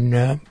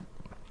again,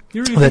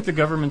 you really think the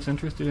government's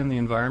interested in the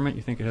environment?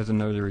 You think it has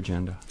another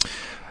agenda?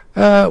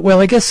 Well,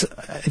 I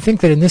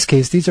think that in this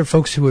case, these are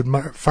folks who would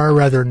far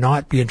rather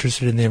not be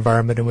interested in the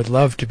environment and would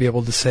love to be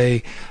able to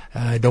say,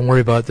 don't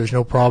worry about it, there's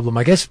no problem.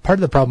 I guess part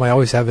of the problem I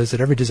always have is that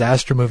every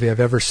disaster movie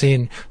I've ever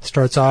seen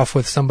starts off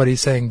with somebody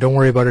saying, don't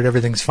worry about it,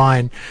 everything's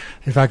fine.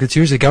 In fact, it's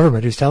usually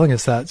government who's telling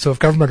us that. So if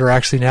government are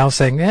actually now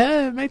saying,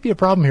 it might be a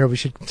problem here we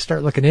should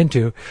start looking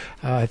into,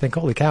 I think,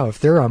 holy cow, if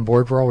they're on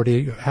board, we're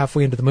already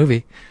halfway into the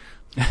movie.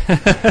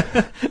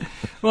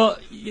 Well,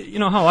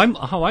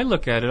 how I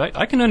look at it,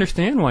 I can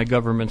understand why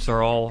governments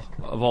are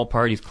all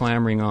parties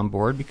clamoring on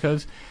board,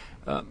 because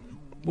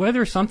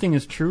whether something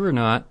is true or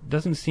not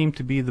doesn't seem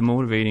to be the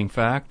motivating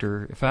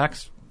factor.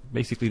 Facts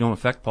basically don't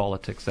affect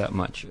politics that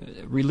much.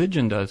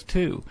 Religion does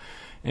too.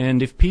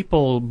 And if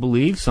people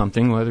believe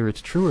something, whether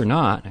it's true or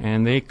not,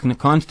 and they can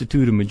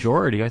constitute a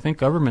majority, I think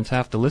governments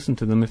have to listen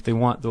to them if they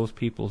want those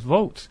people's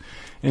votes.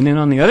 And then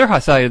on the other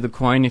side of the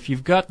coin, if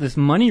you've got this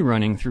money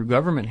running through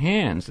government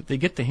hands that they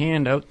get to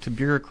hand out to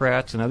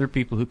bureaucrats and other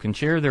people who can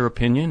share their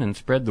opinion and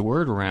spread the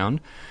word around,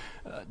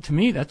 to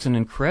me that's an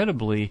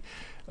incredibly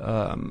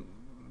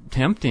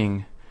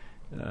tempting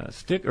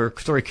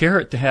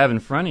carrot to have in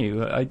front of you.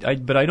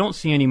 But I don't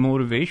see any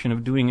motivation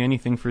of doing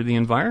anything for the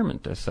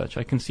environment as such.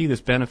 I can see this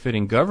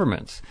benefiting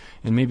governments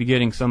and maybe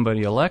getting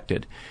somebody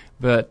elected,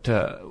 But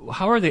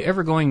how are they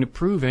ever going to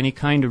prove any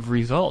kind of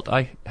result?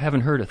 I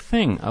haven't heard a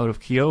thing out of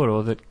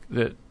Kyoto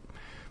that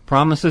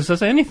promises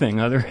us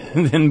anything other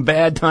than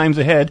bad times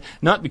ahead,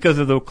 not because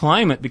of the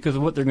climate, because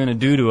of what they're going to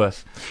do to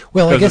us,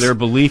 because of their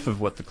belief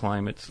of what the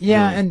climate's doing.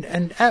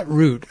 And at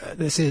root,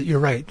 you're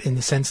right in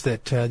the sense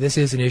that this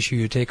is an issue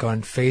you take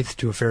on faith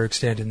to a fair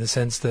extent, in the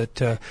sense that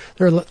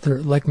they're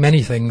like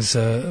many things,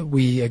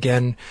 we,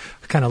 again,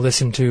 kind of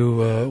listen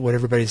to what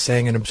everybody's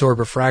saying and absorb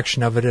a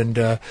fraction of it,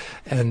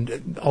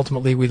 and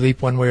ultimately we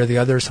leap one way or the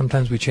other.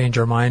 Sometimes we change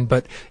our mind,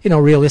 but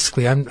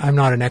realistically, I'm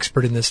not an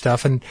expert in this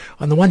stuff. And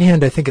on the one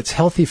hand, I think it's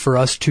healthy for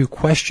us to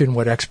question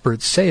what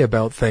experts say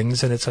about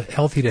things, and it's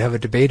healthy to have a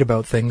debate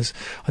about things.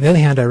 On the other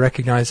hand, I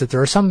recognize that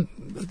there are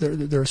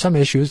some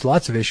issues,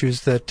 lots of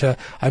issues, that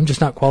I'm just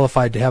not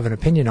qualified to have an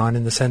opinion on,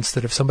 in the sense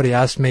that if somebody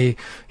asked me,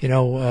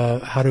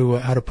 how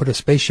to put a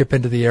spaceship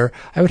into the air,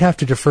 I would have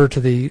to defer to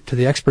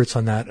the experts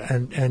on that.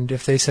 And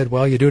if they said,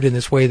 well, you do it in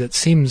this way that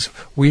seems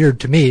weird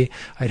to me,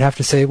 I'd have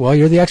to say, well,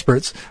 you're the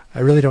experts. I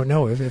really don't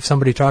know. If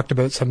somebody talked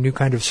about some new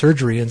kind of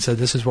surgery and said,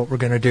 this is what we're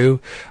going to do,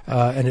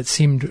 and it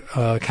seemed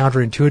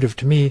counterintuitive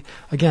to me,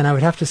 again, I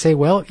would have to say,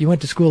 well, you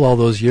went to school all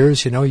those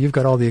years, you've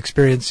got all the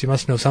experience, you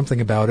must know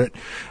something about it.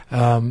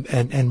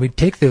 And we'd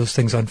take those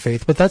things on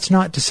faith. But that's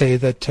not to say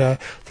that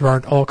there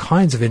aren't all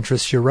kinds of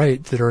interests, you're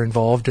right, that are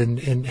involved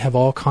and have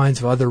all kinds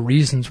of other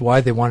reasons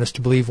why they want us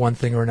to believe one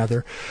thing or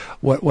another.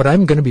 What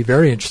I'm going to be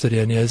very interested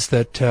in is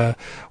that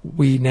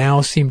we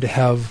now seem to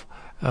have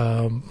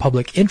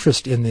public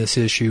interest in this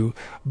issue,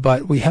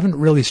 but we haven't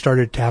really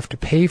started to have to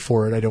pay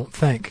for it, I don't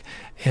think.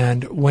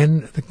 And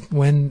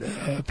when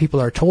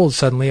people are told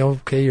suddenly,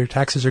 okay, your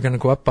taxes are going to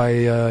go up by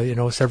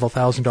several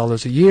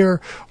 $1,000s a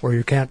year, or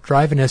you can't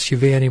drive an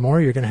SUV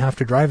anymore, you're going to have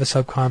to drive a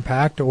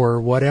subcompact,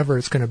 or whatever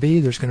it's going to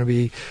be. There's going to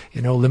be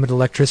limited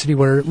electricity.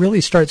 Where it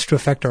really starts to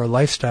affect our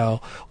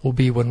lifestyle will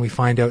be when we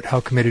find out how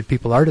committed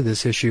people are to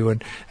this issue.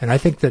 And I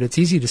think that it's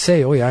easy to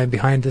say, oh yeah, I'm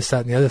behind this,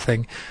 that, and the other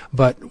thing,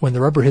 but when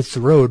the rubber hits the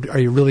road, are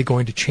you really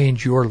going to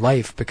change your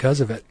life because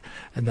of it?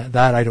 And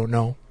that I don't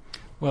know.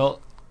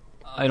 Well,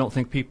 I don't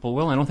think people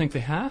will. I don't think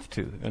they have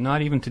to, and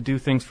not even to do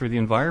things for the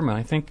environment.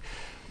 I think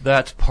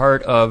that's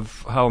part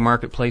of how a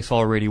marketplace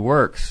already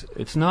works.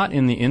 It's not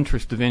in the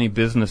interest of any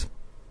business,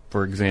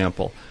 for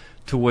example,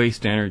 to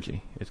waste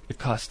energy. It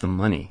costs them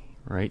money,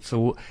 right?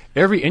 So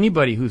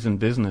anybody who's in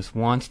business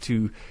wants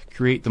to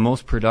create the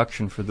most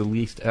production for the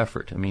least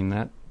effort. I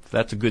mean,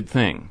 that's a good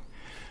thing.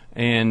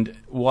 And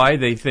why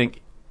they think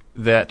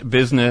that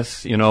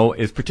business,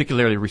 is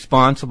particularly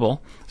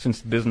responsible,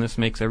 since business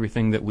makes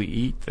everything that we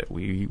eat, that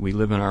we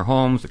live in our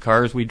homes, the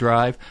cars we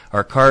drive.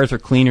 Our cars are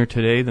cleaner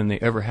today than they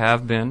ever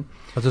have been.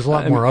 But there's a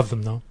lot more of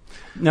them, though.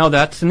 Now,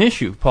 that's an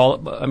issue.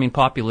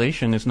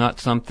 Population is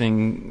not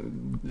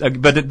something...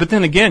 But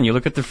then again, you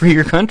look at the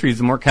freer countries,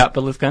 the more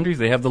capitalist countries,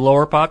 they have the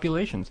lower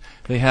populations.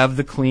 They have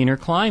the cleaner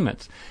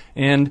climates.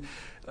 And,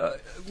 I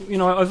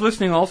was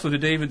listening also to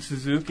David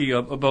Suzuki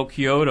about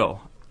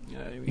Kyoto.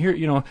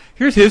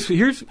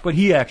 Here's what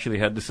he actually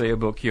had to say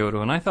about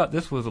Kyoto, and I thought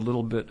this was a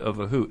little bit of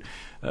a hoot.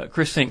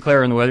 Chris St.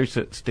 Clair on the weather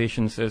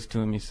station says to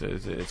him, he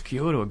says, is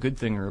Kyoto a good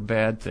thing or a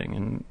bad thing?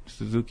 And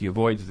Suzuki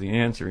avoids the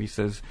answer. He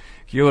says,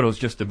 Kyoto's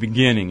just the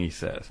beginning, he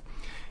says.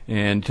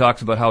 And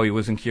talks about how he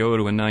was in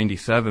Kyoto in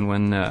 97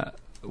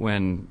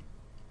 when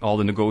all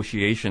the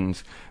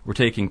negotiations were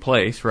taking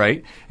place,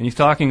 right? And he's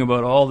talking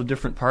about all the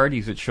different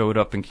parties that showed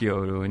up in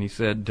Kyoto, and he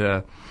said,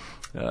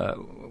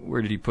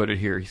 where did he put it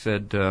here? He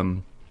said...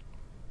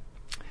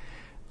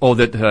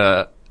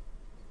 that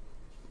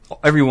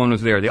everyone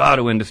was there, the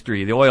auto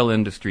industry, the oil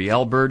industry,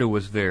 Alberta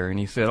was there, and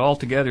he said all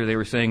together they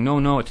were saying,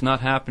 no, it's not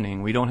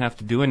happening, we don't have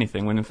to do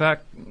anything, when in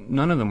fact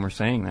none of them were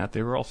saying that.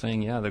 They were all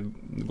saying, yeah, the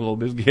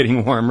globe is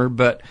getting warmer,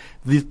 but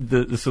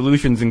the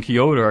solutions in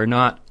Kyoto are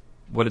not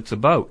what it's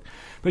about.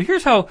 But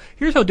here's how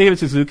David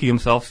Suzuki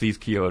himself sees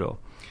Kyoto.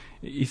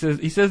 He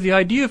says the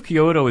idea of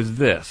Kyoto is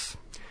this: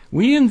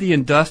 we in the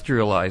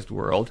industrialized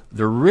world,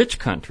 the rich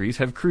countries,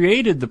 have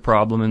created the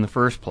problem in the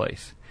first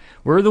place.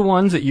 We're the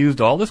ones that used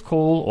all this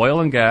coal, oil,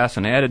 and gas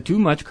and added too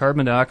much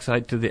carbon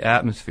dioxide to the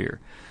atmosphere.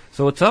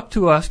 So it's up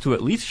to us to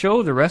at least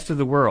show the rest of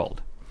the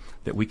world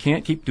that we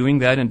can't keep doing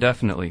that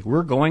indefinitely.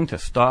 We're going to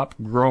stop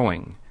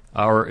growing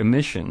our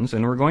emissions,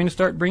 and we're going to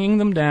start bringing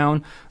them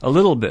down a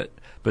little bit.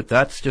 But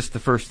that's just the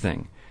first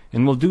thing.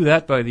 And we'll do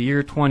that by the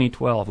year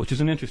 2012, which is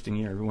an interesting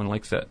year. Everyone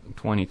likes that,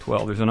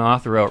 2012. There's an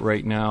author out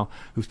right now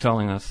who's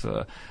telling us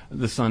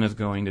the sun is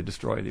going to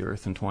destroy the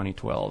Earth in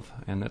 2012,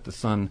 and that the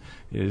sun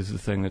is the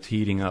thing that's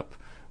heating up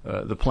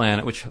the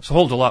planet, which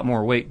holds a lot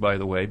more weight, by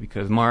the way,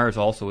 because Mars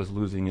also is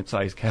losing its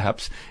ice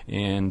caps,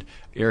 and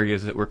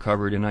areas that were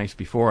covered in ice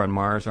before on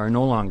Mars are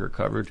no longer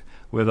covered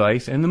with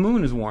ice, and the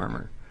moon is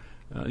warmer.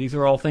 These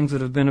are all things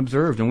that have been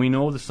observed, and we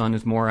know the sun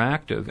is more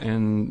active,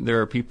 and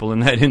there are people in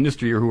that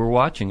industry who are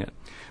watching it.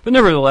 But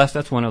nevertheless,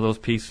 that's one of those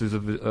pieces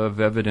of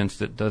evidence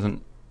that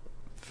doesn't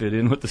fit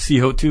in with the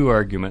CO2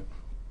 argument.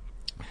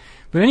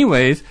 But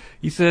anyways,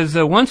 he says,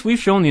 once we've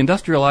shown the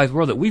industrialized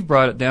world that we've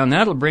brought it down,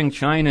 that'll bring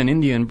China and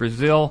India and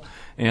Brazil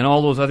and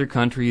all those other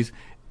countries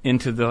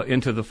into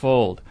the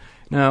fold.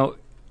 Now,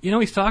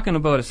 he's talking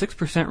about a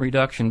 6%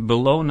 reduction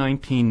below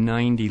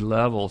 1990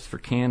 levels for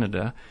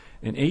Canada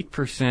and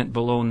 8%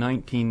 below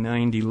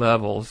 1990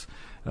 levels,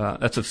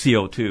 that's of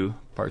CO2,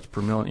 parts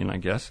per million, I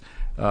guess,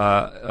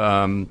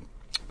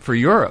 for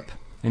Europe.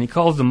 And he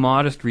calls them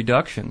modest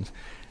reductions.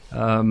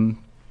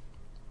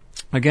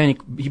 Again,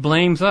 he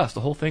blames us.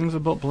 The whole thing's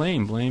about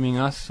blaming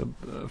us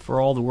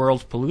for all the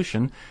world's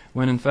pollution,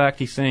 when in fact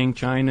he's saying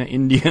China,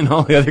 India, and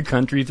all the other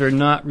countries are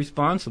not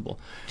responsible.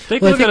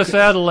 Take a look at a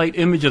satellite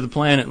image of the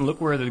planet and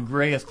look where the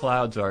grayest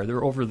clouds are.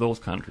 They're over those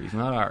countries,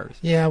 not ours.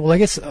 Yeah, well, I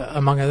guess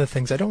among other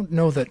things, I don't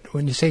know that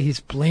when you say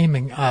he's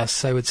blaming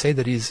us, I would say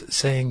that he's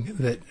saying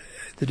that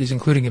he's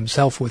including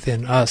himself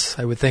within us,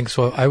 I would think.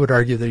 So I would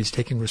argue that he's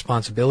taking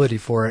responsibility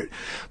for it.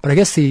 But I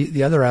guess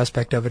the other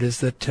aspect of it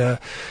is that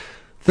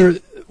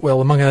well,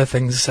 among other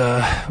things,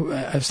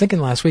 I was thinking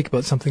last week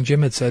about something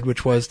Jim had said,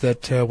 which was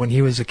that when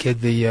he was a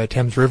kid, the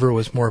Thames River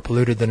was more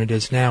polluted than it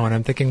is now. And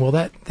I'm thinking, well,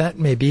 that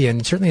may be,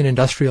 and certainly in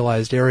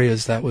industrialized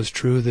areas that was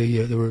true.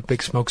 There were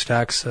big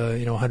smokestacks,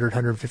 100,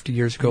 150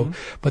 years ago,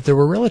 but there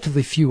were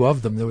relatively few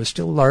of them. There was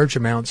still large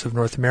amounts of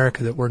North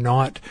America that were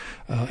not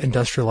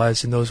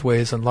industrialized in those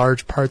ways, and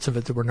large parts of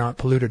it that were not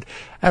polluted.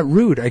 At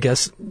root, I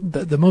guess,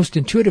 the most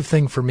intuitive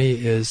thing for me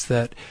is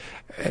that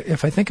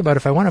if I think about it,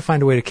 if I want to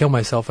find a way to kill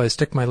myself, I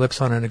stick my lips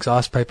on an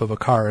exhaust pipe of a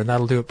car, and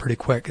that'll do it pretty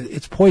quick.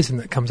 It's poison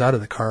that comes out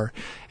of the car.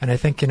 And I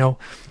think,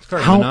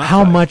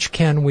 how much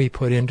can we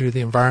put into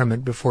the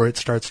environment before it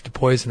starts to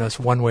poison us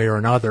one way or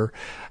another?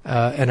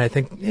 And I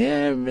think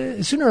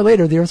sooner or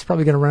later, the Earth's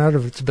probably going to run out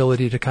of its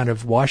ability to kind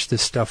of wash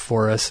this stuff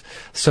for us.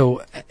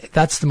 So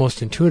that's the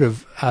most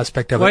intuitive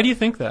aspect of it. Why do you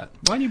think that?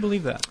 Why do you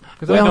believe that?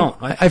 Because well, I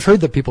don't. I've heard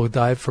that people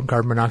die from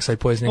carbon monoxide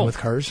poisoning with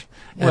cars.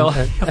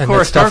 Of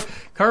course,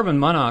 carbon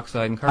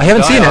monoxide and carbon I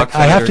haven't seen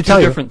dioxide it. I have to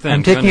tell you,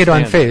 I'm taking it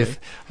on faith. Right?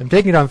 I'm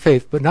taking it on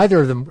faith, but neither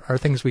of them are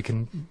things we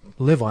can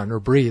live on or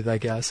breathe, I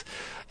guess.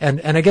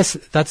 And I guess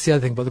that's the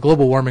other thing about the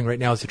global warming right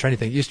now is the trendy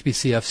thing. It used to be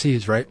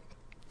CFCs, right?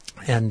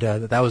 And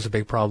that was a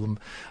big problem.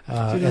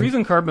 The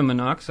reason carbon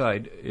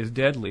monoxide is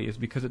deadly is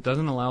because it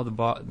doesn't allow the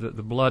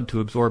blood to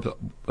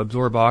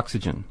absorb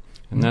oxygen.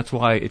 And that's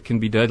why it can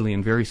be deadly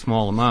in very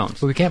small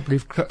amounts. But we can't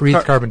breathe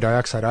carbon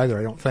dioxide either,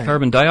 I don't think.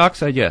 Carbon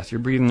dioxide, yes. You're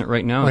breathing it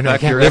right now. In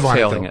fact, you're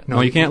exhaling it.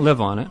 No, you can't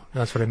live on it.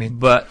 That's what I mean.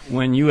 But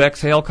when you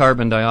exhale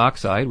carbon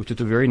dioxide, which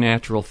is a very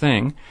natural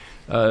thing,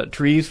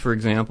 trees, for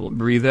example,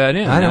 breathe that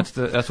in.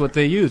 That's what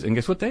they use. And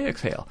guess what they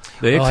exhale?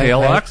 They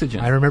exhale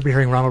oxygen. I remember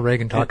hearing Ronald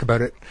Reagan talk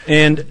about it.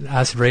 And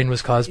acid rain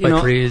was caused by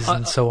trees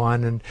and so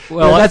on. And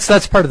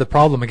that's part of the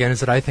problem, again,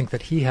 is that I think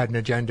that he had an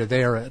agenda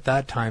there at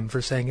that time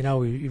for saying,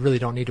 you really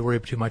don't need to worry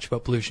too much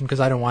about pollution because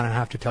I don't want to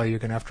have to tell you you're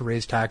going to have to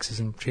raise taxes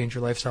and change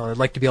your lifestyle. I'd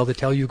like to be able to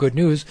tell you good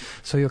news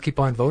so you'll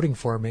keep on voting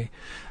for me.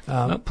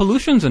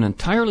 Pollution's an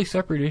entirely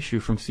separate issue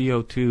from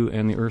CO2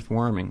 and the earth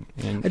warming.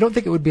 And I don't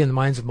think it would be in the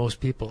minds of most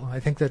people. I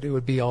think that it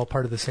would be all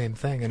part of the same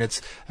thing. And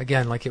it's,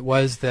 again, like it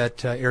was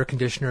that air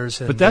conditioners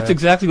and but that's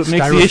exactly what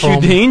makes the issue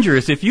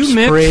dangerous. If you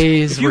mix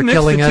sprays were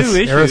killing us,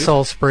 issues,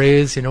 aerosol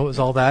sprays, it was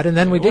all that. And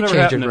then we did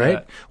change it,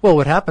 right? Well,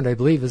 what happened, I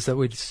believe, is that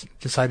we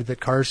decided that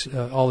cars,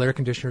 all air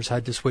conditioners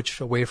had to switch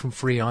away from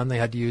Freon. They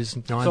had to use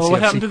non-CFC So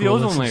what happened to the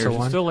ozone layer? So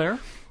is it still there?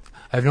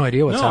 I have no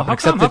idea what's happened,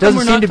 except it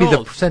doesn't seem to be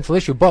the central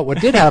issue. But what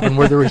did happen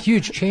were there were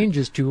huge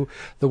changes to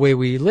the way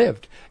we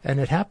lived, and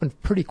it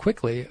happened pretty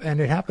quickly,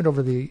 and it happened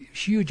over the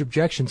huge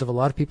objections of a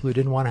lot of people who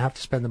didn't want to have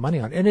to spend the money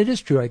on it. And it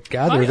is true, I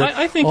gather,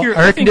 that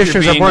air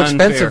conditioners are more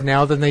expensive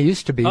now than they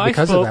used to be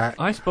because of that.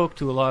 I spoke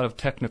to a lot of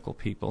technical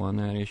people on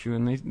that issue,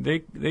 and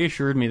they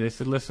assured me, they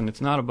said, listen, it's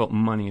not about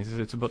money,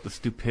 it's about the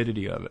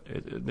stupidity of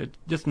it. It's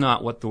just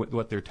not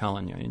what they're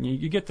telling you. And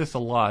you get this a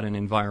lot in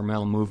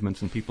environmental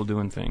movements and people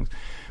doing things.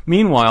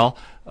 Meanwhile,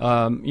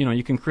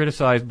 you can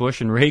criticize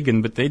Bush and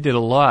Reagan, but they did a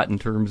lot in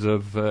terms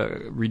of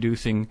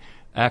reducing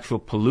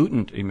actual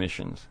pollutant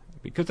emissions,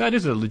 because that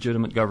is a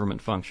legitimate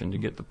government function to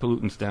get the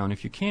pollutants down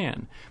if you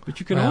can. But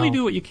you can only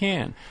do what you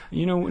can.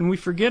 And we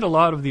forget a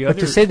lot of the other. But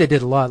to say they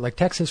did a lot, like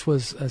Texas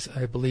was, as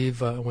I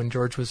believe, when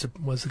George was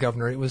the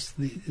governor, it was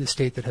the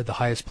state that had the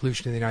highest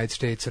pollution in the United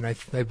States, and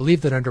I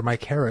believe that under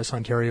Mike Harris,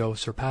 Ontario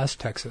surpassed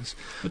Texas.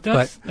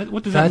 But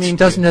what does that mean? That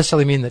doesn't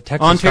necessally mean that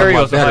Texas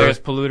Ontario is the better.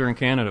 highest polluter in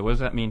Canada. What does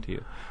that mean to you?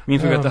 It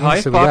means we've got the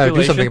highest population,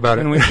 do something about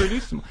it. and we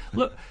produce them.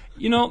 Look,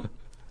 we've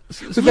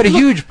got a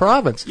huge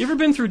province. You ever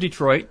been through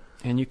Detroit?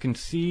 And you can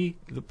see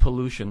the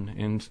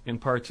pollution in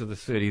parts of the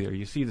city there.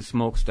 You see the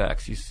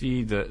smokestacks. You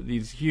see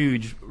these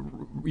huge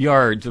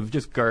yards of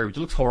just garbage. It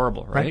looks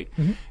horrible, right?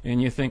 Mm-hmm.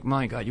 And you think,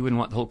 my God, you wouldn't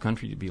want the whole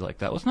country to be like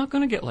that. Well, it's not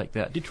going to get like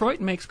that. Detroit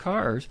makes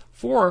cars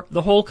for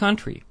the whole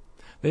country.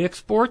 They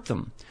export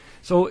them.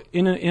 So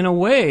in a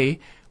way,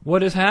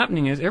 what is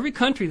happening is every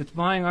country that's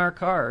buying our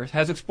cars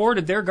has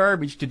exported their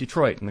garbage to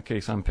Detroit, in the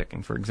case I'm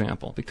picking, for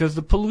example, because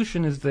the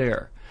pollution is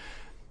there.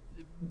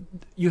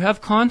 You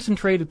have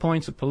concentrated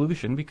points of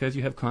pollution because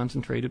you have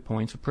concentrated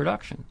points of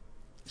production.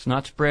 It's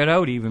not spread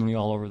out evenly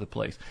all over the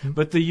place.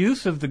 But the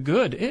use of the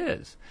good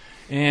is.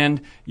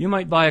 And you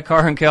might buy a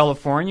car in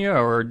California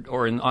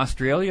or in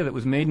Australia that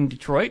was made in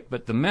Detroit,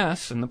 but the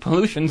mess and the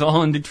pollution's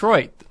all in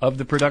Detroit of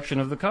the production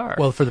of the car.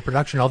 Well, for the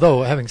production,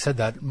 although having said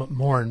that,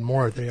 more and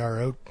more they are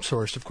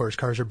outsourced. Of course,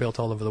 cars are built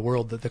all over the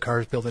world. The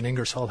cars built in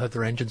Ingersoll have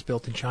their engines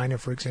built in China,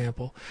 for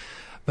example.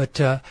 But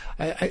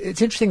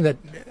it's interesting that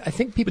I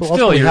think people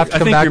ultimately have to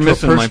come back to a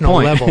personal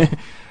level.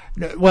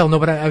 Well, no,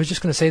 but I was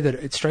just going to say that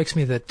it strikes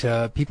me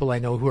that people I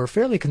know who are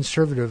fairly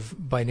conservative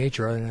by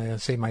nature, and I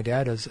say my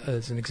dad as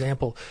an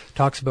example,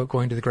 talks about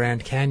going to the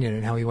Grand Canyon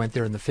and how he went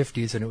there in the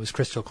 50s and it was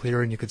crystal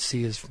clear and you could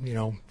see as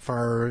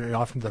far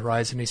off into the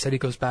horizon. He said he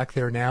goes back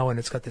there now and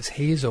it's got this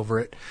haze over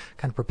it,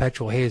 kind of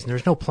perpetual haze, and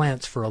there's no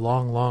plants for a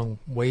long, long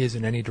ways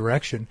in any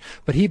direction.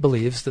 But he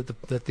believes that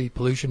the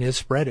pollution is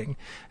spreading,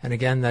 and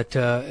again that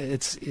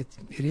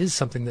it is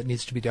something that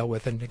needs to be dealt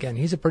with. And again,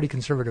 he's a pretty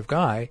conservative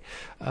guy,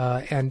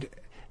 and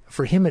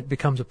for him, it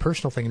becomes a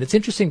personal thing. And it's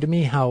interesting to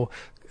me how,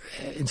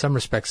 in some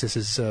respects, this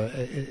is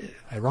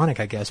ironic,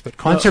 I guess, but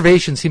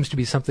conservation seems to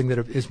be something that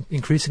is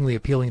increasingly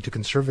appealing to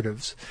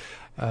conservatives.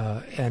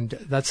 And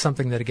that's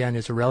something that, again,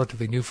 is a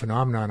relatively new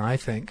phenomenon, I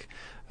think.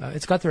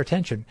 It's got their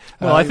attention.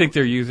 Well, I think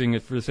they're using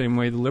it for the same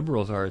way the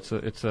liberals are. It's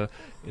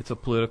a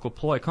political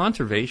ploy.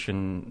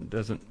 Conservation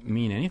doesn't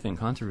mean anything.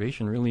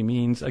 Conservation really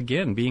means,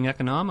 again, being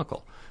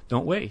economical.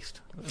 Don't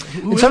waste.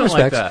 Who in some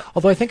respects, like that?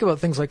 Although I think about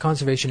things like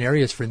conservation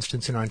areas, for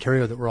instance, in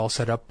Ontario that were all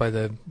set up by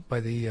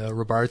the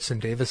Robarts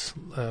and Davis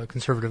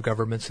conservative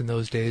governments in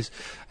those days,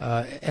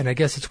 and I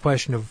guess it's a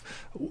question of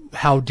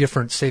how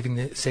different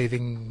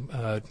saving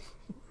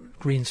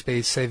green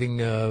space,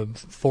 saving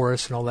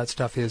forests and all that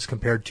stuff is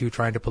compared to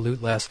trying to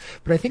pollute less.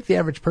 But I think the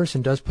average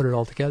person does put it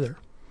all together,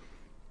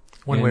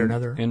 one way or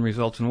another. And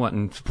results in what?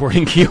 In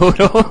supporting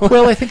Kyoto?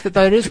 Well, I think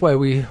that is why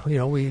we've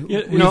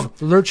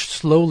lurched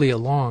slowly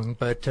along,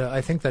 but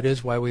I think that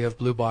is why we have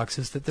blue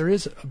boxes, that there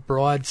is a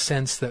broad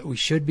sense that we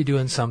should be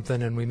doing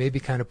something and we may be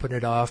kind of putting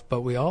it off,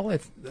 but we all, I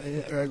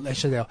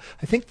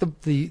think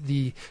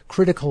the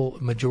critical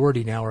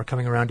majority now are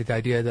coming around to the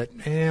idea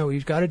that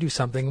we've got to do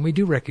something, and we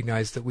do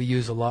recognize that we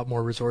use a lot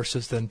more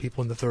resources than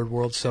people in the third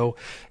world, so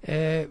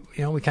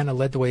we kind of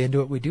led the way into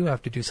it. We do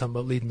have to do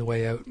something about leading the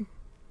way out.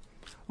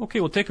 Okay,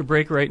 we'll take a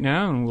break right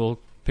now, and we'll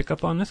pick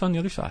up on this on the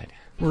other side.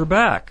 We're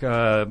back.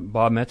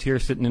 Bob Metz here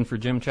sitting in for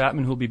Jim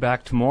Chapman, who'll be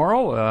back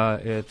tomorrow.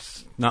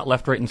 It's not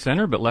left, right, and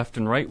center, but left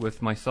and right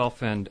with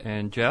myself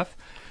and Jeff.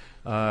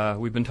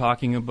 We've been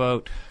talking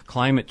about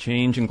climate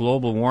change and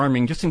global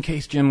warming, just in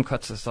case Jim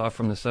cuts us off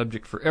from the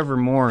subject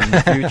forevermore in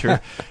the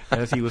future,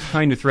 as he was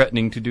kind of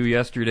threatening to do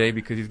yesterday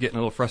because he's getting a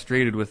little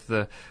frustrated with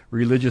the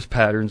religious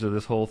patterns of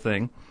this whole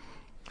thing.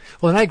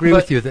 Well, and I agree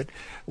with you that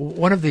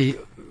one of the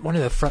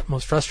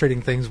most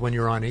frustrating things when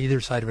you're on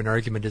either side of an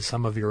argument is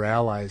some of your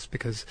allies,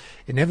 because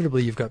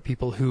inevitably you've got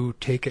people who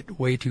take it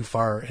way too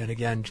far. And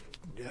again,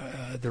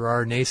 there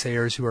are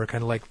naysayers who are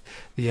kind of like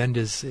the end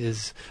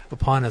is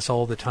upon us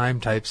all the time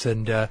types,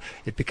 and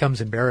it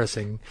becomes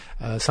embarrassing.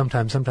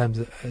 Sometimes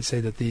I say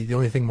that the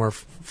only thing more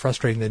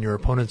frustrating than your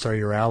opponents are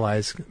your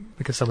allies,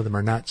 because some of them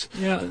are nuts.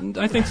 Yeah,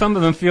 I think some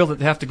of them feel that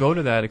they have to go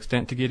to that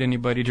extent to get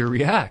anybody to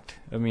react.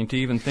 I mean, to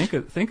even think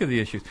of the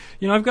issues.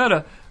 I've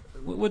got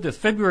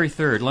February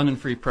 3rd, London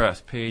Free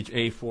Press, page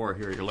A4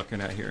 here you're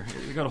looking at here.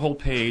 You've got a whole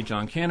page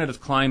on Canada's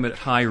climate at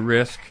high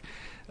risk.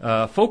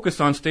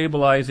 Focus on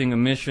stabilizing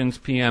emissions,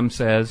 PM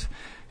says.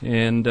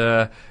 And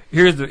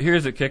here's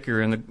the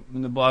kicker in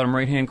the bottom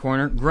right-hand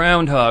corner.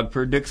 Groundhog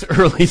predicts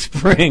early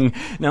spring.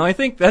 Now, I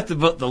think that's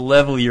about the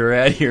level you're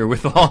at here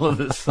with all of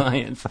this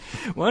science.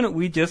 Why don't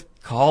we just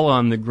call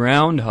on the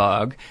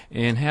groundhog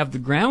and have the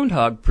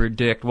groundhog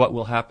predict what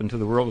will happen to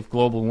the world with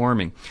global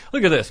warming?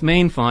 Look at this.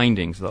 Main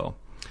findings, though.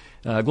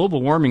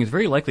 Global warming is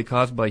very likely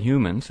caused by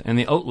humans, and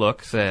the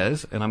Outlook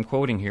says, and I'm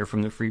quoting here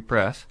from the Free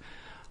Press,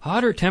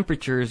 hotter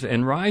temperatures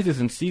and rises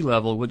in sea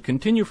level would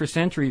continue for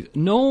centuries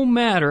no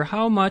matter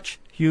how much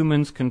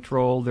humans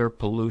control their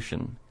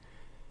pollution.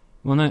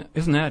 Well,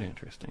 isn't that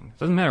interesting? It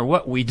doesn't matter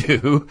what we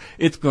do,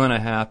 it's going to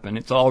happen.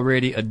 It's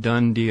already a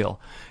done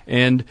deal.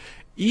 And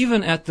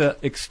even at the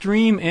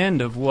extreme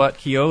end of what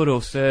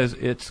Kyoto says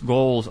its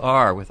goals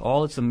are, with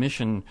all its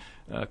emission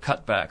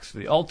cutbacks,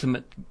 the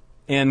ultimate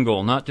end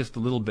goal, not just the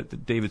little bit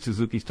that David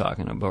Suzuki's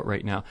talking about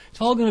right now,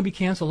 it's all going to be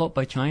canceled out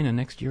by China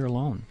next year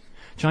alone.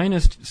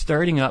 China's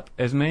starting up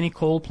as many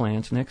coal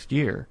plants next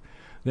year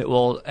that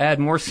will add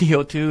more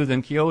CO2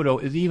 than Kyoto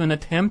is even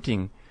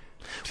attempting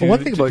to,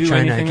 one thing about do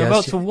China, anything I guess,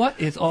 about. So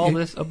what is all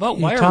this about?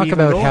 Why are we talk even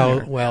about going how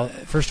there? Well,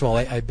 first of all,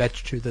 I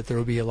bet you that there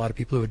will be a lot of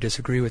people who would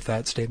disagree with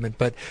that statement.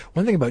 But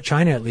one thing about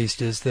China, at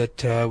least, is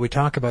that we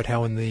talk about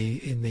how in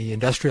the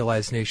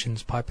industrialized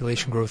nations,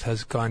 population growth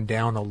has gone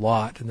down a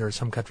lot, and there are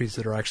some countries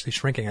that are actually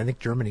shrinking. I think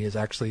Germany is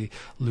actually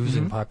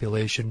losing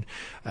population,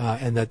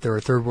 and that there are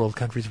third world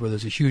countries where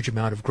there's a huge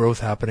amount of growth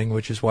happening,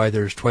 which is why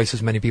there's twice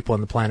as many people on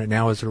the planet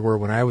now as there were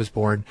when I was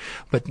born.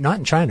 But not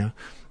in China.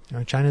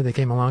 China, they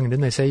came along and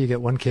didn't they say you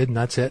get one kid and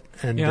that's it?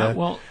 And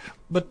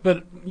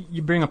But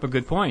you bring up a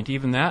good point.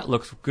 Even that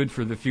looks good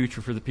for the future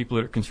for the people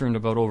that are concerned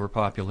about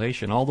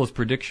overpopulation. All those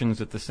predictions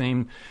that the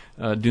same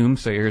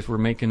doomsayers were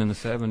making in the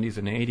 70s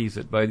and 80s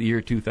that by the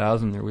year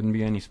 2000 there wouldn't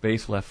be any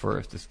space left for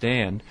us to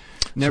stand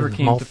never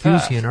came to pass.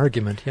 Malthusian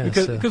argument,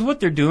 yes. Because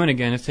what they're doing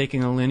again is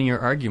taking a linear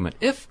argument.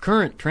 If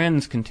current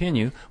trends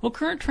continue, well,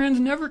 current trends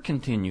never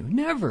continue.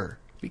 Never.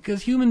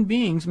 Because human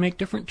beings make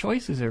different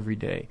choices every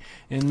day,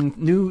 and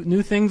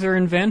new things are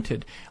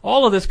invented.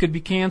 All of this could be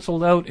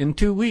canceled out in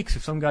 2 weeks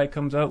if some guy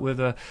comes out with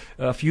a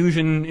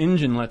fusion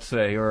engine, let's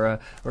say, or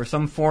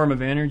some form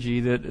of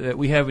energy that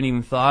we haven't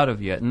even thought of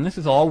yet. And this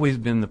has always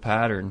been the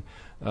pattern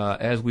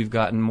as we've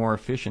gotten more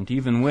efficient,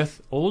 even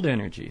with old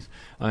energies.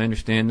 I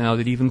understand now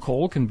that even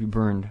coal can be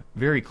burned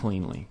very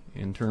cleanly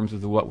in terms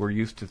of what we're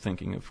used to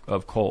thinking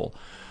of coal.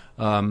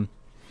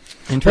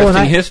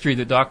 Interesting history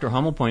that Dr.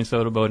 Hummel points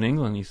out about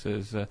England. He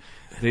says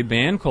they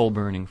banned coal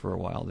burning for a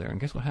while there, and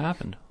guess what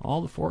happened? All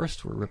the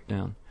forests were ripped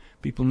down.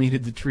 People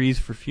needed the trees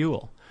for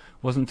fuel.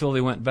 It wasn't until they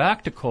went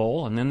back to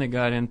coal, and then they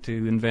got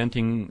into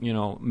inventing,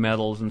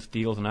 metals and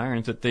steels and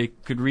irons that they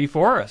could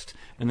reforest,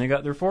 and they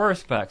got their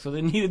forests back. So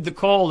they needed the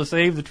coal to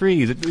save the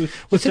trees.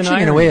 It's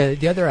interesting in a way.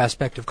 The other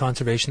aspect of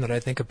conservation that I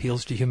think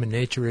appeals to human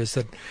nature is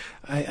that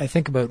I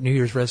think about New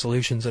Year's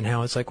resolutions and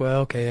how it's like,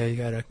 well, okay,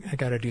 I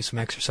gotta do some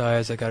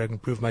exercise, I gotta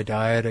improve my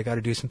diet, I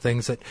gotta do some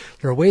things that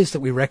there are ways that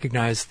we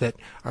recognize that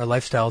our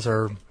lifestyles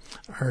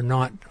are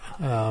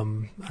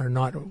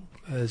not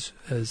as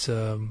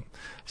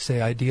say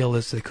ideal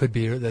as they could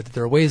be, or that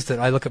there are ways that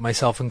I look at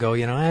myself and go,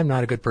 I'm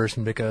not a good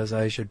person because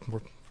I should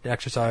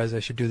exercise,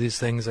 I should do these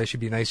things, I should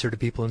be nicer to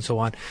people and so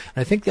on.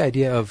 And I think the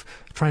idea of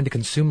trying to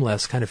consume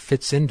less kind of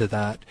fits into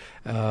that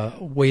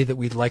way that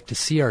we'd like to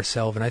see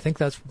ourselves, and I think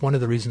that's one of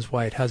the reasons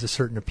why it has a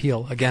certain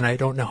appeal. Again, I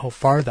don't know how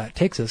far that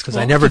takes us because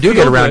I never do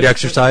get around to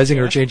exercising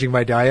or changing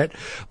my diet,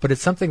 but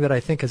it's something that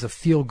I think is a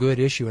feel-good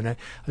issue. And I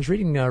was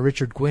reading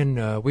Richard Gwynn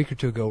a week or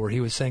two ago where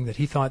he was saying that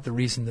he thought the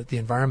reason that the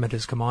environment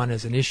has come on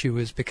as an issue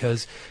is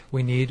because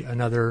we need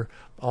another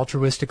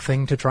altruistic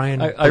thing to try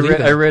and I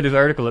read his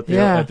article at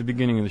the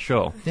beginning of the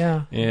show.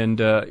 Yeah. And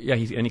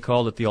he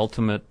called it the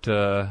ultimate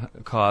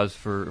cause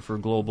for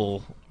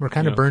global. We're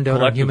kind of burned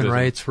out on human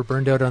rights. We're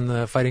burned out on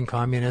the fighting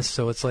communists.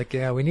 So it's like,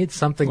 we need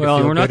something to feel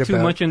good about. Well, we're not too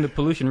much into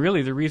pollution.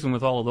 Really, the reason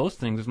with all of those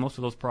things is most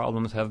of those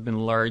problems have been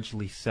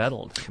largely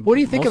settled. What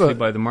do you think mostly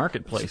by the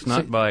marketplace,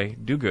 not by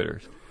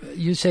do-gooders.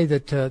 You say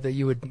that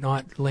you would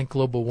not link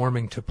global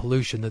warming to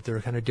pollution, that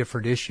they're kind of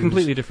different issues.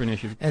 Completely different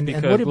issues.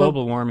 Because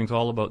global warming is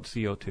all about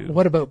CO2.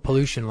 What about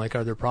pollution? Like,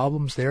 are there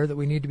problems there that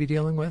we need to be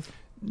dealing with?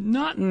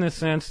 Not in the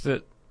sense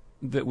that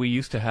we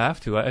used to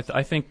have to.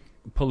 I think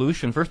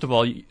pollution, first of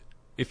all,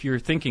 if you're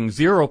thinking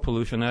zero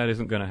pollution, that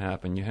isn't going to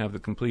happen. You have the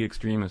complete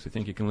extremists who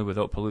think you can live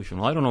without pollution.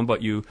 Well, I don't know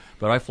about you,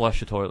 but I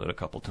flush the toilet a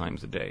couple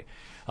times a day.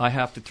 I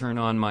have to turn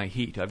on my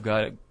heat. I've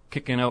got it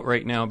kicking out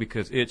right now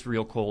because it's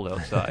real cold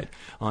outside.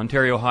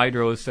 Ontario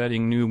Hydro is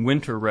setting new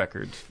winter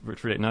records for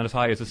today, not as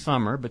high as the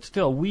summer, but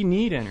still, we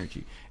need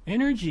energy.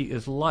 Energy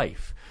is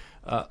life.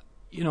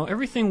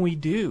 Everything we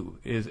do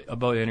is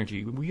about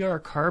energy. We are a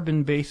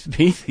carbon-based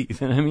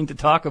species, and I mean to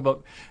talk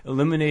about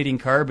eliminating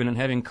carbon and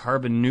having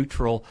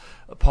carbon-neutral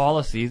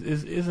policies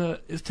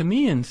is to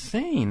me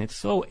insane. It's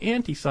so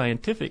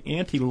anti-scientific,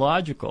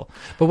 anti-logical.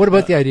 But what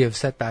about the idea of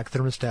setback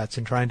thermostats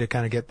and trying to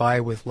kind of get by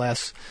with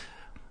less?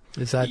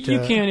 Is that you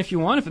can if you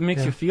want, if it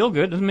makes you feel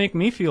good. It doesn't make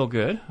me feel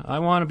good. I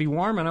want to be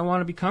warm and I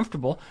want to be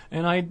comfortable,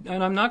 and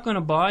I'm not going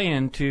to buy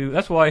into.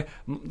 That's why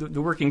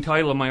the working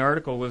title of my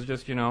article was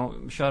just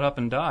shut up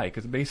and die,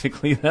 because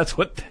basically that's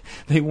what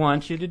they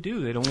want you to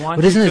do. They don't want.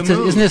 But isn't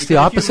this the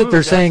opposite?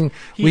 They're saying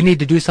we need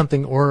to do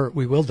something or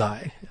we will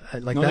die.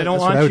 Like no, that's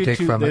what I would take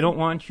from it. They don't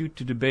want you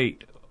to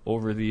debate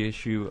over the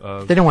issue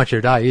of. They don't want you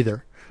to die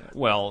either.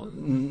 Well,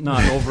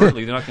 not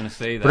overtly. They're not going to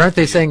say that. But aren't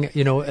they saying,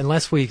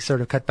 unless we sort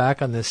of cut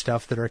back on this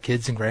stuff, that our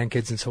kids and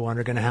grandkids and so on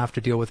are going to have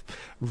to deal with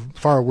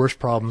far worse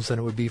problems than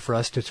it would be for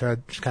us to try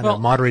to kind of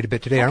moderate a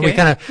bit today? Aren't we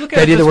kind of the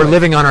idea that we're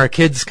living on our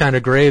kids' kind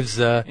of graves?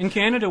 In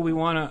Canada,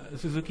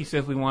 Suzuki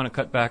says we want to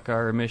cut back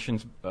our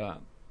emissions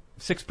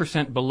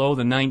 6% below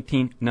the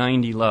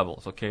 1990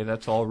 levels. Okay,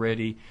 that's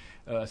already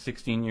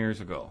 16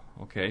 years ago.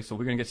 Okay, so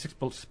we're going to get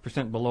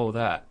 6% below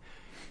that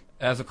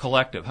as a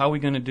collective. How are we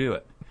going to do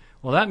it?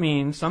 Well, that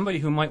means somebody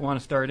who might want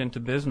to start into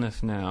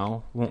business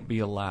now won't be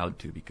allowed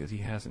to, because he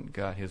hasn't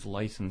got his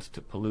license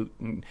to pollute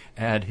and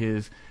add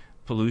his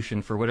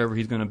pollution for whatever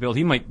he's going to build.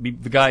 He might be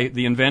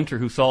the inventor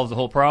who solves the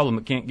whole problem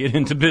but can't get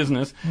into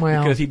business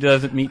because he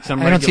doesn't meet some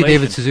regulation. I don't see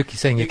David Suzuki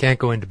saying you can't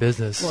go into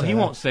business. Well, he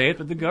won't say it,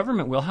 but the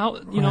government will.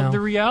 The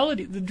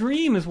reality, the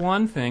dream is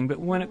one thing, but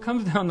when it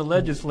comes down to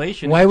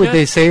legislation, why would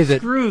they say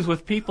that screws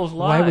with people's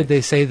lives? Why would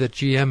they say that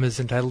GM is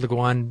entitled to go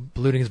on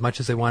polluting as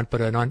much as they want,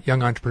 but a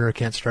young entrepreneur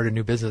can't start a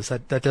new business?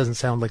 That doesn't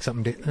sound like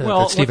something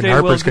that Stephen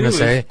Harper's going to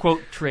say.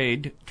 Quote,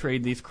 trade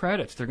these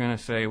credits. They're going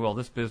to say, well,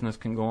 this business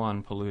can go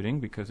on polluting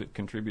because it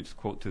contributes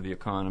quote, to the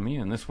economy,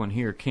 and this one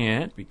here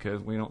can't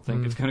because we don't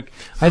think it's going to.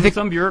 I think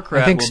some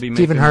bureaucrat I think will be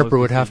Stephen making Harper those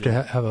would have to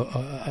decisions. have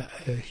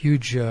a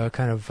huge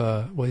kind of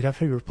he'd have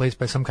to be replaced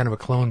by some kind of a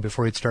clone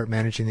before he'd start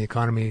managing the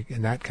economy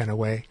in that kind of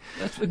way.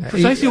 That's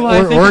precisely why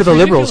I think or it's the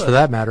Liberals, ridiculous. for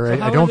that matter. So I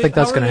how don't are think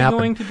they- that's how are going to they happen.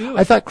 going to do it?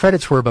 I thought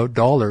credits were about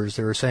dollars.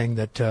 They were saying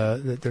that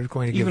they're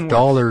going to give Even worse.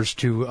 dollars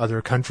to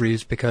other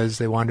countries because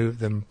they want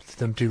them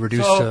to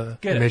reduce So,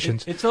 get it.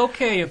 emissions. It's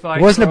okay if I.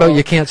 It wasn't throw- about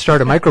you can't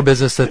start a micro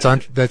business that's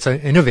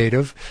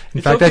innovative. In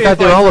It's fact, okay I thought if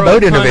they were all throw about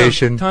a ton of-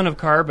 innovation. ton of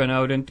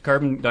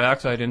carbon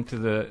dioxide into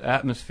the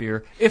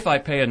atmosphere if I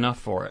pay enough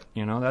for it.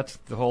 You know, that's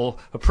the whole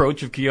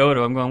approach of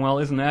Kyoto. I'm going, well,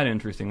 isn't that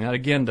interesting? That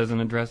again doesn't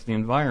address the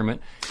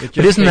environment. It just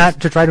But isn't takes-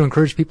 that to try to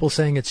encourage people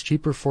saying it's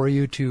cheaper for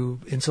you to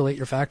insulate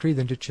your factory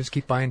than to just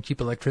keep buying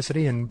cheap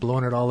electricity and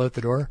blowing it all out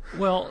the door?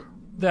 Well,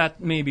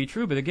 that may be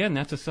true, but again,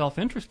 that's a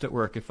self-interest at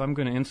work. If I'm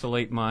going to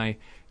insulate my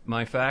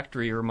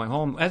factory or my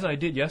home, as I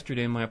did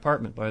yesterday in my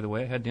apartment, by the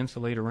way, I had to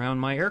insulate around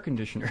my air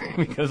conditioner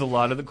because a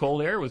lot of the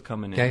cold air was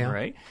coming in, Yeah.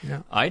 right?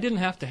 Yeah. I didn't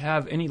have to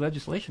have any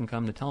legislation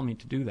come to tell me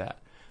to do that.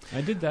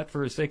 I did that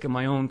for the sake of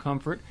my own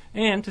comfort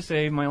and to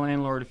save my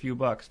landlord a few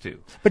bucks, too.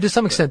 But to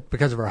some extent,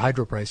 because of our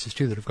hydro prices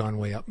too, that have gone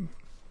way up,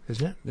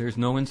 isn't it? There's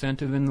no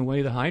incentive in the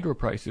way the hydro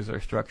prices are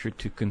structured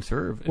to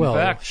conserve. In Well,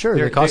 fact, sure,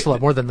 they cost a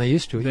lot more than they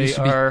used to. It they used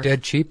to be are-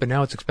 dead cheap, and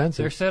now it's They're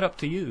expensive. set up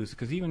to use,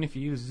 because even if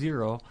you use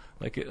zero,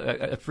 like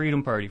at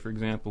Freedom Party, for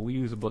example, we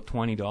use about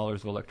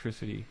 $20 of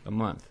electricity a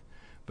month.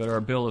 But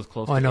our bill is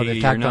close Oh, to I know, 80 they've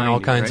or tacked 90, on all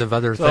kinds right? of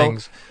other So,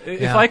 things.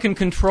 If Yeah. I can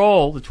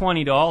control the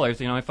 $20,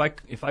 you know,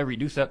 if I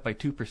reduce that by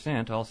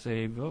 2%, I'll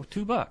save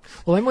 $2.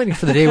 Well, I'm waiting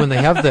for the day when they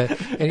have the,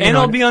 you And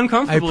know, I'll be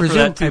uncomfortable I for presume,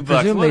 that $2. I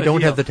presume What they a don't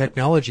deal. have the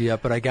technology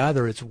yet, but I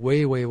gather it's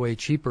way, way, way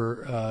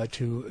cheaper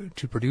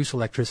to produce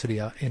electricity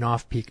in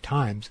off-peak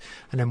times.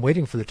 And I'm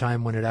waiting for the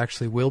time when it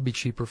actually will be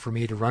cheaper for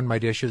me to run my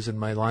dishes and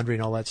my laundry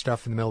and all that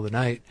stuff in the middle of the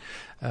night.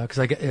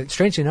 Because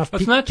strangely enough, But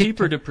it's not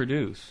cheaper to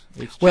produce.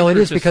 It's Well, it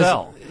cheaper is to because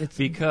sell it's-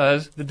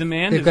 because the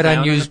demand they've is got down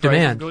and the unused prices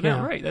demand. go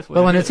down. Yeah. Right, that's what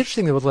well, it and is. it's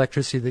interesting that with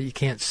electricity that you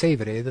can't save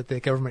it. That the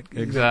government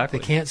Exactly.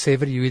 they can't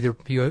save it. You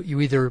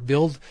either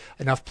build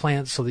enough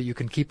plants so that you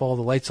can keep all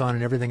the lights on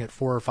and everything at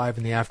 4 or 5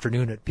 in the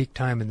afternoon at peak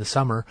time in the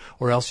summer,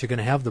 or else you're going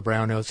to have the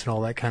brownouts and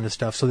all that kind of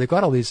stuff. So they've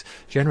got all these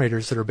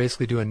generators that are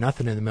basically doing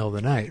nothing in the middle of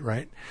the night,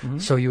 right? Mm-hmm.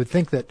 So you would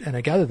think that, and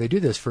I gather they do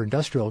this for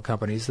industrial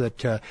companies,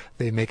 that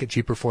they make it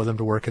cheaper for them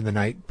to work in the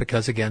night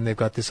because again they've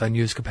got this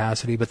unused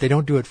capacity, but they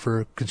don't do it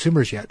for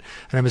consumers yet.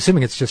 And I'm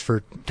assuming it's just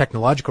for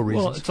technological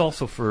reasons. Well, it's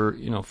also for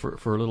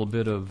for a little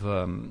bit of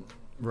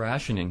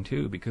rationing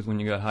too, because when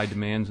you got high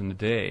demands in the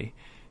day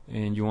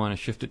and you want to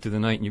shift it to the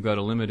night and you've got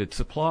a limited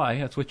supply,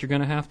 that's what you're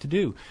going to have to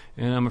do.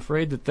 And I'm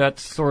afraid that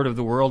that's sort of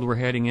the world we're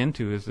heading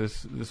into, is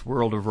this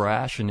world of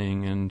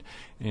rationing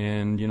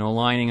and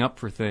lining up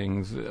for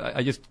things.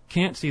 I just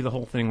can't see the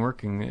whole thing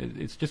working.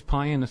 It's just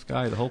pie in the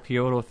sky. The whole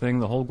Kyoto thing,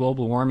 the whole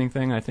global warming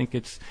thing, I think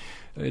it's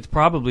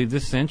probably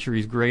this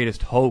century's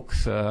greatest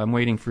hoax. I'm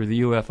waiting for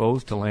the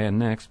UFOs to land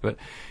next. But,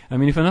 I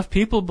mean, if enough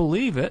people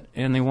believe it,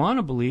 and they want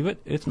to believe it,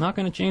 it's not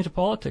going to change the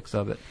politics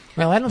of it.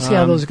 Well, I don't see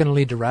how those are going to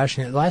lead to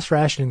rationing. The last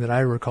rationing that I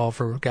recall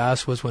for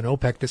gas was when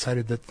OPEC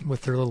decided that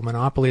with their little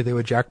monopoly they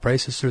would jack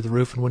prices through the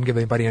roof and wouldn't give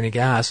anybody any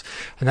gas.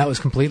 And that was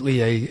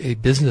completely a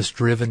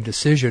business-driven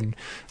decision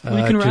Well,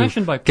 you can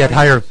ration by get prices.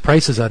 higher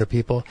prices out of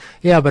people.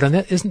 Yeah, but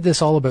isn't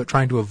this all about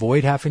trying to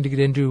avoid having to get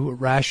into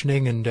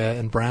rationing and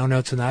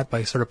brownouts and that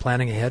by sort of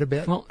planning ahead a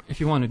bit? Well, if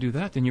you want to do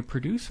that, then you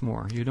produce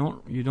more. You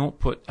don't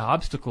put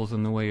obstacles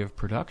in the way of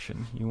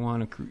production. You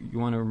want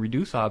to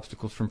reduce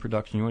obstacles from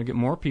production. You want to get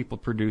more people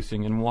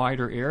producing in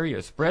wider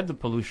areas. Spread the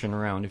pollution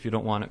around if you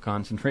don't want it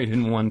concentrated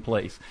in one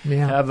place.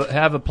 Yeah.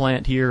 Have a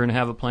plant here and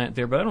have a plant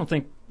there. But I don't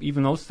think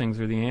even those things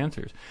are the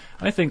answers.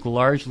 I think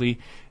largely,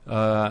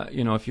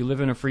 if you live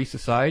in a free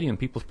society and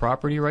people's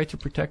property rights are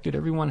protected,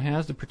 everyone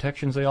has the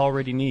protections they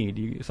already need.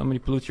 If somebody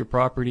pollutes your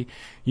property,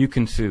 you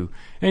can sue.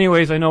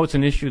 Anyways, I know it's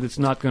an issue that's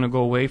not going to go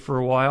away for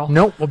a while.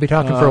 Nope, we'll be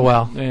talking for a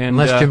while, and,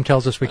 unless Jim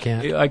tells us we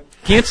can't. I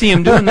can't see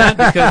him doing that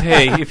because,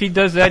 hey, if he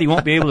does that, he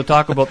won't be able to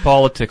talk about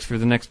politics for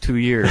the next 2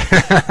 years.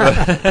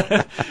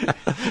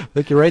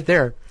 Look, you're right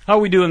there. How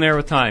are we doing there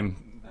with time,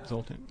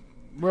 Zoltan?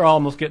 We're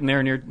almost getting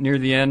there near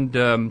the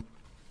end.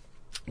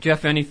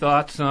 Jeff, any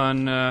thoughts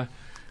on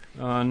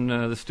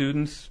the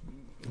students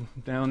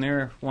down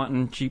there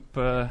wanting cheap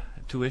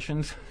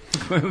tuitions?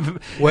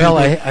 Well,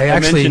 I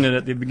actually mentioned it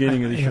at the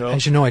beginning of the show.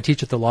 As you know, I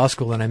teach at the law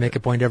school, and I make a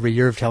point every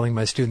year of telling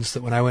my students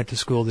that when I went to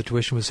school, the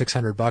tuition was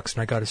 $600,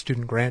 and I got a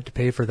student grant to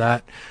pay for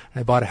that.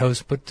 I bought a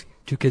house, put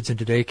 2 kids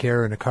into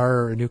daycare and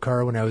a new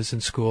car when I was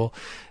in school.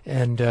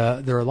 And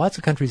there are lots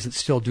of countries that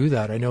still do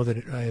that. I know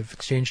that I have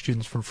exchange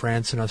students from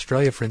France and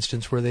Australia, for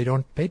instance, where they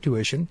don't pay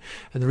tuition.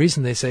 And the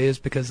reason they say is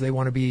because they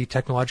want to be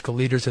technological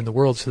leaders in the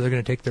world, so they're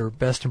going to take their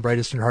best and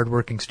brightest and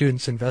hardworking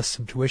students, invest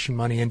some tuition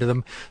money into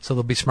them, so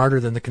they'll be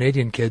smarter than the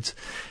Canadian kids.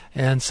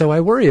 And so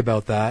I worry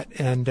about that.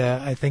 And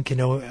I think,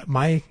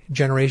 my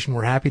generation,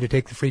 we're happy to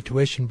take the free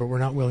tuition, but we're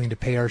not willing to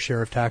pay our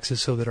share of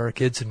taxes so that our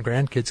kids and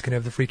grandkids can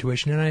have the free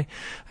tuition. And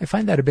I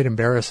find that a bit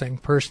embarrassing,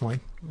 personally.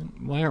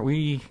 Why aren't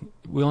we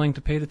willing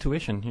to pay the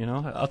tuition?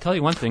 I'll tell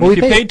you one thing. If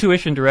you paid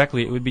tuition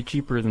directly, it would be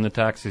cheaper than the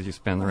taxes you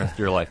spend the rest of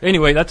your life.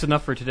 Anyway, that's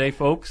enough for today,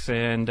 folks.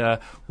 And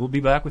we'll be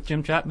back with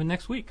Jim Chapman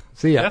next week.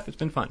 See ya. Jeff, it's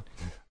been fun.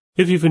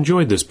 If you've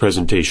enjoyed this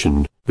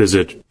presentation,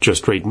 visit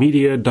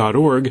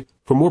justratemedia.org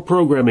for more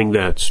programming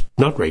that's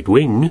not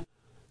right-wing.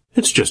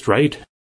 It's just right.